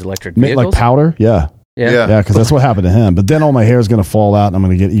up for these electric Like vehicles? powder? Yeah. Yeah. Yeah, because that's what happened to him. But then all my hair is going to fall out and I'm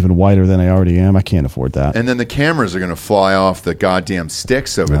going to get even whiter than I already am. I can't afford that. And then the cameras are going to fly off the goddamn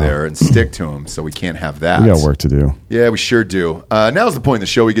sticks over there and stick to them, so we can't have that. We got work to do. Yeah, we sure do. Now's the point in the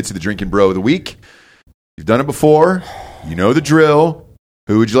show. We get to the Drinking Bro of the Week. You've done it before. You know the drill.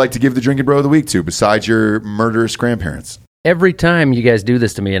 Who would you like to give the Drinking Bro of the Week to besides your murderous grandparents? Every time you guys do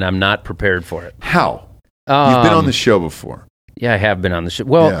this to me, and I'm not prepared for it. How? You've been on the show before. Yeah, I have been on the show.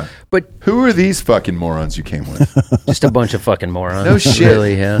 Well, Yeah. but Who are these fucking morons you came with? just a bunch of fucking morons. No shit.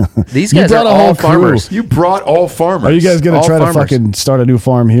 Really, yeah. These You guys are brought a whole all crew. farmers. You brought all farmers. Are you guys going All to try farmers. to fucking start a new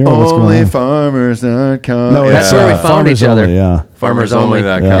farm here? or what's going on? Onlyfarmers.com. No, That's it's, where we found farmers each other. only, yeah.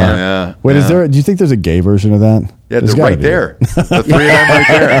 Farmersonly.com. Yeah. Yeah. Wait, yeah. is there? Do you think there's a gay version of that? Yeah, There's they're gotta right be. there. The three of them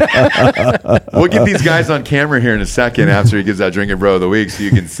right there. We'll get these guys on camera here in a second after he gives that Drinking Bro of the Week so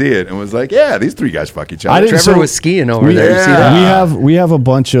you can see it. And was like, yeah, these three guys fuck each other. I didn't- Trevor so was skiing over we- there. You see that? We have a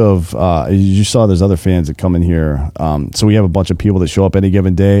bunch of you saw there's other fans that come in here, so we have a bunch of people that show up any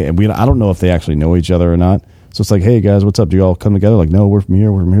given day, and I don't know if they actually know each other or not. So it's like, hey guys, what's up? Do you all come together? Like, no, we're from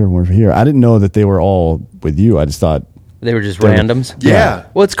here, we're from here, we're from here. I didn't know that they were all with you. I just thought They were just randoms. Yeah.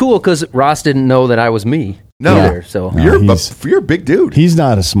 Well, it's cool because Ross didn't know that I was me. No. either, so No. You're a big dude. he's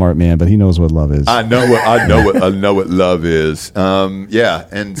not a smart man, but he knows what love is. I know what love is. Yeah,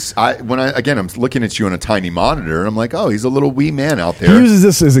 and I'm looking at you on a tiny monitor, and I'm like, oh, he's a little wee man out He there. uses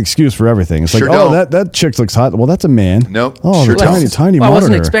this as excuse for everything. It's Sure like, don't. oh, that chick looks hot. Well, that's a man. Nope. Oh, Sure the don't. tiny Well, I monitor.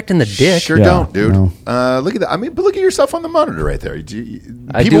 wasn't expecting the dick. Sure Yeah, don't, dude. no. Look at that. I mean, but look at yourself on the monitor right there.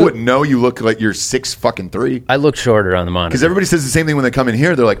 I People do. wouldn't know you look like you're 6'3". I look shorter on the monitor. Because everybody says the same thing when they come in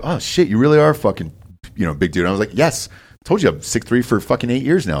here. They're like, oh shit, you really are fucking, big dude. And I was like, yes. Told you I'm 6'3" for fucking 8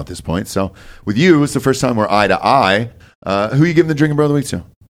 years now at this point. So with you, it's the first time we're eye to eye. Who are you giving the Drinking Bro of the Week to?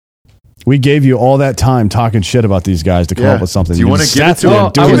 We gave you all that time talking shit about these guys to come Yeah. up with something. Do you wanna just give it sat to there him? Well,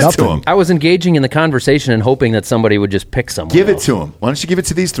 doing Give it to nothing. him. I was engaging in the conversation and hoping that somebody would just pick someone. Give it else. to him. Why don't you give it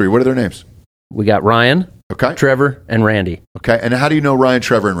to these three? What are their names? We got Ryan, Okay. Trevor, and Randy. Okay. And how do you know Ryan,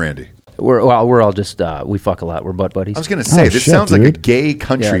 Trevor, and Randy? We're all just we fuck a lot. We're butt buddies. I was going to say, Oh, this shit, sounds like a dude. gay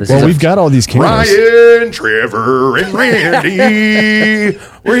country. Yeah, this club. is Well, we've got all these cameras. Ryan, Trevor, and Randy,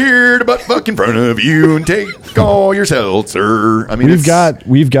 we're here to butt fuck in front of you and take all your seltzer. I mean,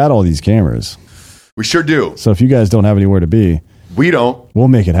 We've got all these cameras. we sure do. So if you guys don't have anywhere to be, We don't. we'll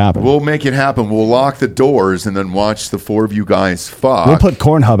make it happen. We'll make it happen. We'll lock the doors and then watch the four of you guys fuck. We'll put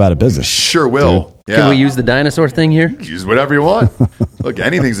Cornhub out of business. Sure will. Yeah. Can we use the dinosaur thing here? Use whatever you want. Look,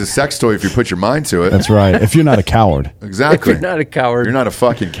 anything's a sex toy if you put your mind to it. That's right. If you're not a coward. Exactly. If you're not a coward. You're not a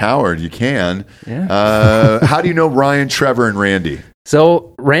fucking coward. You can. Yeah. How do you know Ryan, Trevor, and Randy?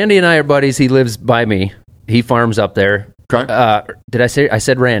 So Randy and I are buddies. He lives by me. He farms up there. Okay. Did I say? I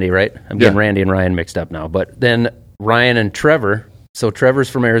said Randy, right? I'm getting Yeah. Randy and Ryan mixed up now. But then Ryan and Trevor. So Trevor's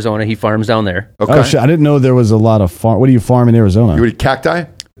from Arizona. He farms down there. Okay. Oh shit! I didn't know there was a lot of farm. What do you farm in Arizona? You would eat cacti?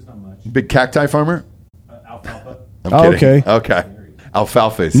 Big cacti farmer? Alfalfa. I'm Oh, kidding. okay. Okay.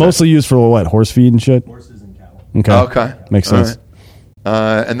 Alfalfa. is- Mostly used for what? Horse feed and shit. Horses and cattle. Okay. Okay. Makes All sense.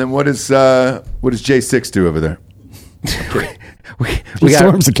 right. And then what does J6 do over there? We He got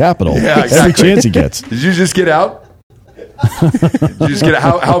storms the Capitol. Yeah, Every exactly. chance he gets. Did you just get out? Did you just get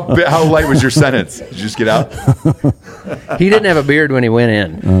out? How light was your sentence? Did you just get out? he didn't have a beard when he went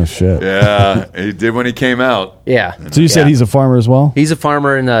in. Oh shit! Yeah, he did when he came out. Yeah. So you said Yeah. he's a farmer as well? He's a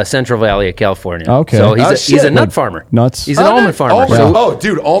farmer in the Central Valley of California. Okay. So he's, Oh, a, he's a shit. nut farmer. Nuts? He's an almond farmer. Almonds. So Oh,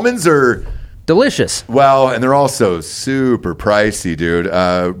 dude, almonds are delicious. well, and they're also super pricey, dude.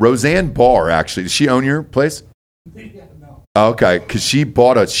 Roseanne Barr, actually, does she own your place? Oh, okay, because she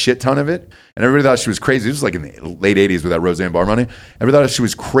bought a shit ton of it, and everybody thought she was crazy. This was like in the late '80s with that Roseanne Barr money. Everybody thought she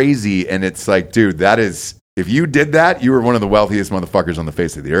was crazy, and it's like, dude, that is if you did that, you were one of the wealthiest motherfuckers on the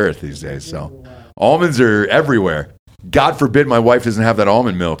face of the earth these days. So, almonds are everywhere. God forbid my wife doesn't have that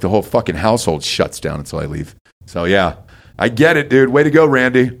almond milk. The whole fucking household shuts down until I leave. So yeah, I get it, dude. Way to go,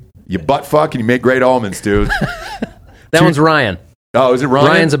 Randy. You butt fuck and you make great almonds, dude. That one's Ryan. Oh, is it Ryan?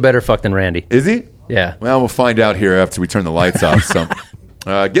 Ryan's a better fuck than Randy. Is he? Yeah. Well, we'll find out here after we turn the lights off. So,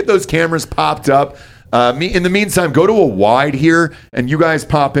 get those cameras popped up. In the meantime, go to a wide here, and you guys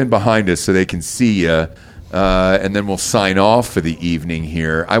pop in behind us so they can see you, and then we'll sign off for the evening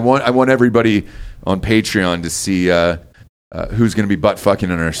here. I want everybody on Patreon to see who's going to be butt fucking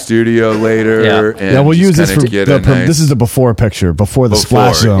in our studio later. Yeah. And Yeah, we'll just use this kinda for get the, a nice this is the before picture, before the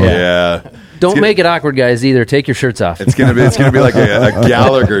splash before. zone. Yeah. Don't make it awkward, guys, either. Take your shirts off. It's gonna be like a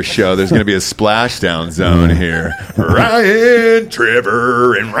Gallagher show. There's gonna be a splashdown zone here. Ryan,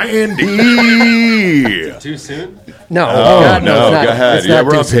 Trevor, and Randy. Too soon? No. Oh God, no, it's not. go ahead. It's Yeah, not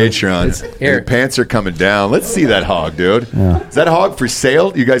we're too on soon. Patreon. Here. The pants are coming down. Let's see that hog, dude. Is that hog for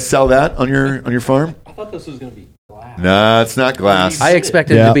sale? You guys sell that on your farm? I thought this was going to be glass. No, it's not glass. I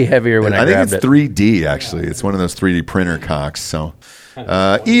expected it Yeah. to be heavier when I think grabbed it's it. 3D actually. It's one of those 3D printer cocks. So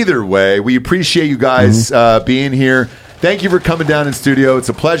either way, we appreciate you guys being here. Thank you for coming down in studio. It's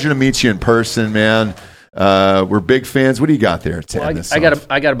a pleasure to meet you in person, man. We're big fans. What do you got there? To end this I got off?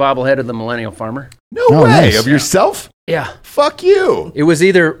 a bobblehead of the Millennial Farmer. No Oh, way nice. of yourself. Yeah. Fuck you. It was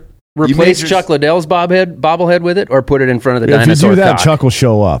either replace Chuck Liddell's bobblehead with it, or put it in front of the If you dinosaur do that, cock? Chuck will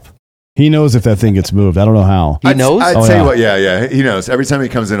show up. He knows if that thing gets moved. I don't know how. He knows? I'd Oh, tell yeah. you what, yeah, he knows. Every time he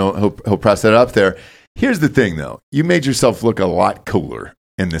comes in, he'll press it up there. Here's the thing, though. You made yourself look a lot cooler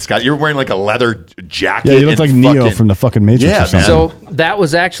in this guy. You're wearing like a leather jacket. Yeah, you look and like Neo fucking- from the fucking Matrix Yeah, or something. So that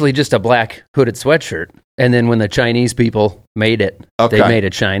was actually just a black hooded sweatshirt. And then when the Chinese people made it, Okay. they made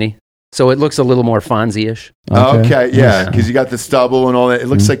it shiny. So it looks a little more Fonzie-ish. Okay, yeah, because you got the stubble and all that. It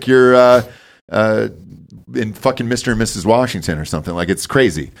looks like you're in fucking Mr. and Mrs. Washington or something. Like, it's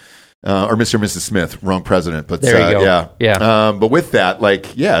crazy. Or Mr. and Mrs. Smith, wrong president. But There you go. Yeah. But with that,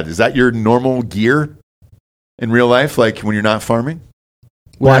 like, yeah, is that your normal gear in real life? Like when you're not farming?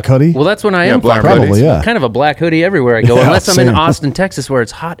 Black hoodie? Well, that's when I Yeah, am black farming. Probably, yeah. Kind of a black hoodie everywhere I go, Yeah, unless I'm in same. Austin, Texas, where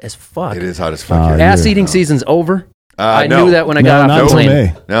it's hot as fuck. It is hot as fuck. Oh, yeah. Ass eating season's over. I no. knew that when I No, got not off the until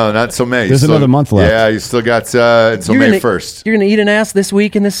plane. May. No, not till May. You There's still- another month left. Yeah, you still got until May 1st. You're going to eat an ass this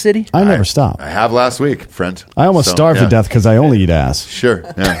week in this city? I never stop. I have last week, friend. I almost So, starved yeah. to death because I only eat ass. Sure.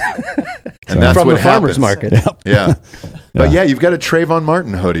 Yeah. And that's From what the farmer's happens. market. Yeah. But yeah, you've got a Trayvon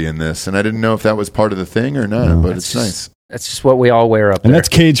Martin hoodie in this, and I didn't know if that was part of the thing or not, but it's nice. That's just what we all wear up And there. that's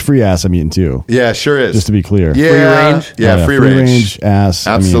cage-free ass I'm eating too, Yeah, sure is. just to be clear. yeah, range? Yeah, Oh, yeah, free range. ass.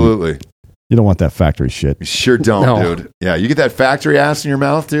 I mean, Absolutely. you don't want that factory shit. You sure don't, No. dude. Yeah, you get that factory ass in your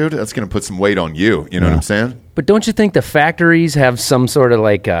mouth, dude, that's going to put some weight on you. You know what I'm saying? But don't you think the factories have some sort of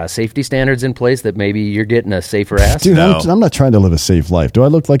like safety standards in place that maybe you're getting a safer ass? Dude, No. I'm not trying to live a safe life. Do I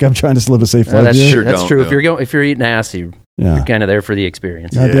look like I'm trying to live a safe life? That's here? Sure That's don't, true. no. If you're eating ass, you're kind of there for the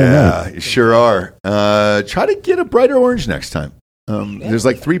experience. God damn Yeah, right. you sure are. Try to get a brighter orange next time. There's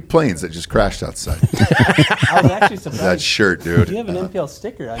like 3 planes that just crashed outside. I was actually surprised. That shirt, dude. You have an MPL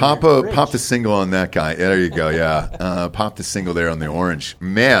sticker on Pop your fridge. the single on that guy. Yeah, there you go. Yeah, pop the single there on the orange.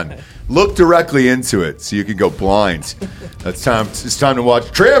 Man, look directly into it so you can go blind. It's time to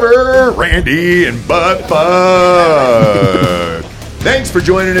watch Trevor, Randy, and Butt Fuck. Thanks for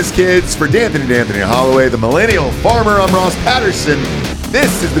joining us, kids. For D'Anthony Holloway, the Millennial Farmer, I'm Ross Patterson.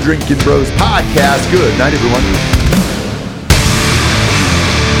 This is the Drinking Bros Podcast. Good night, everyone.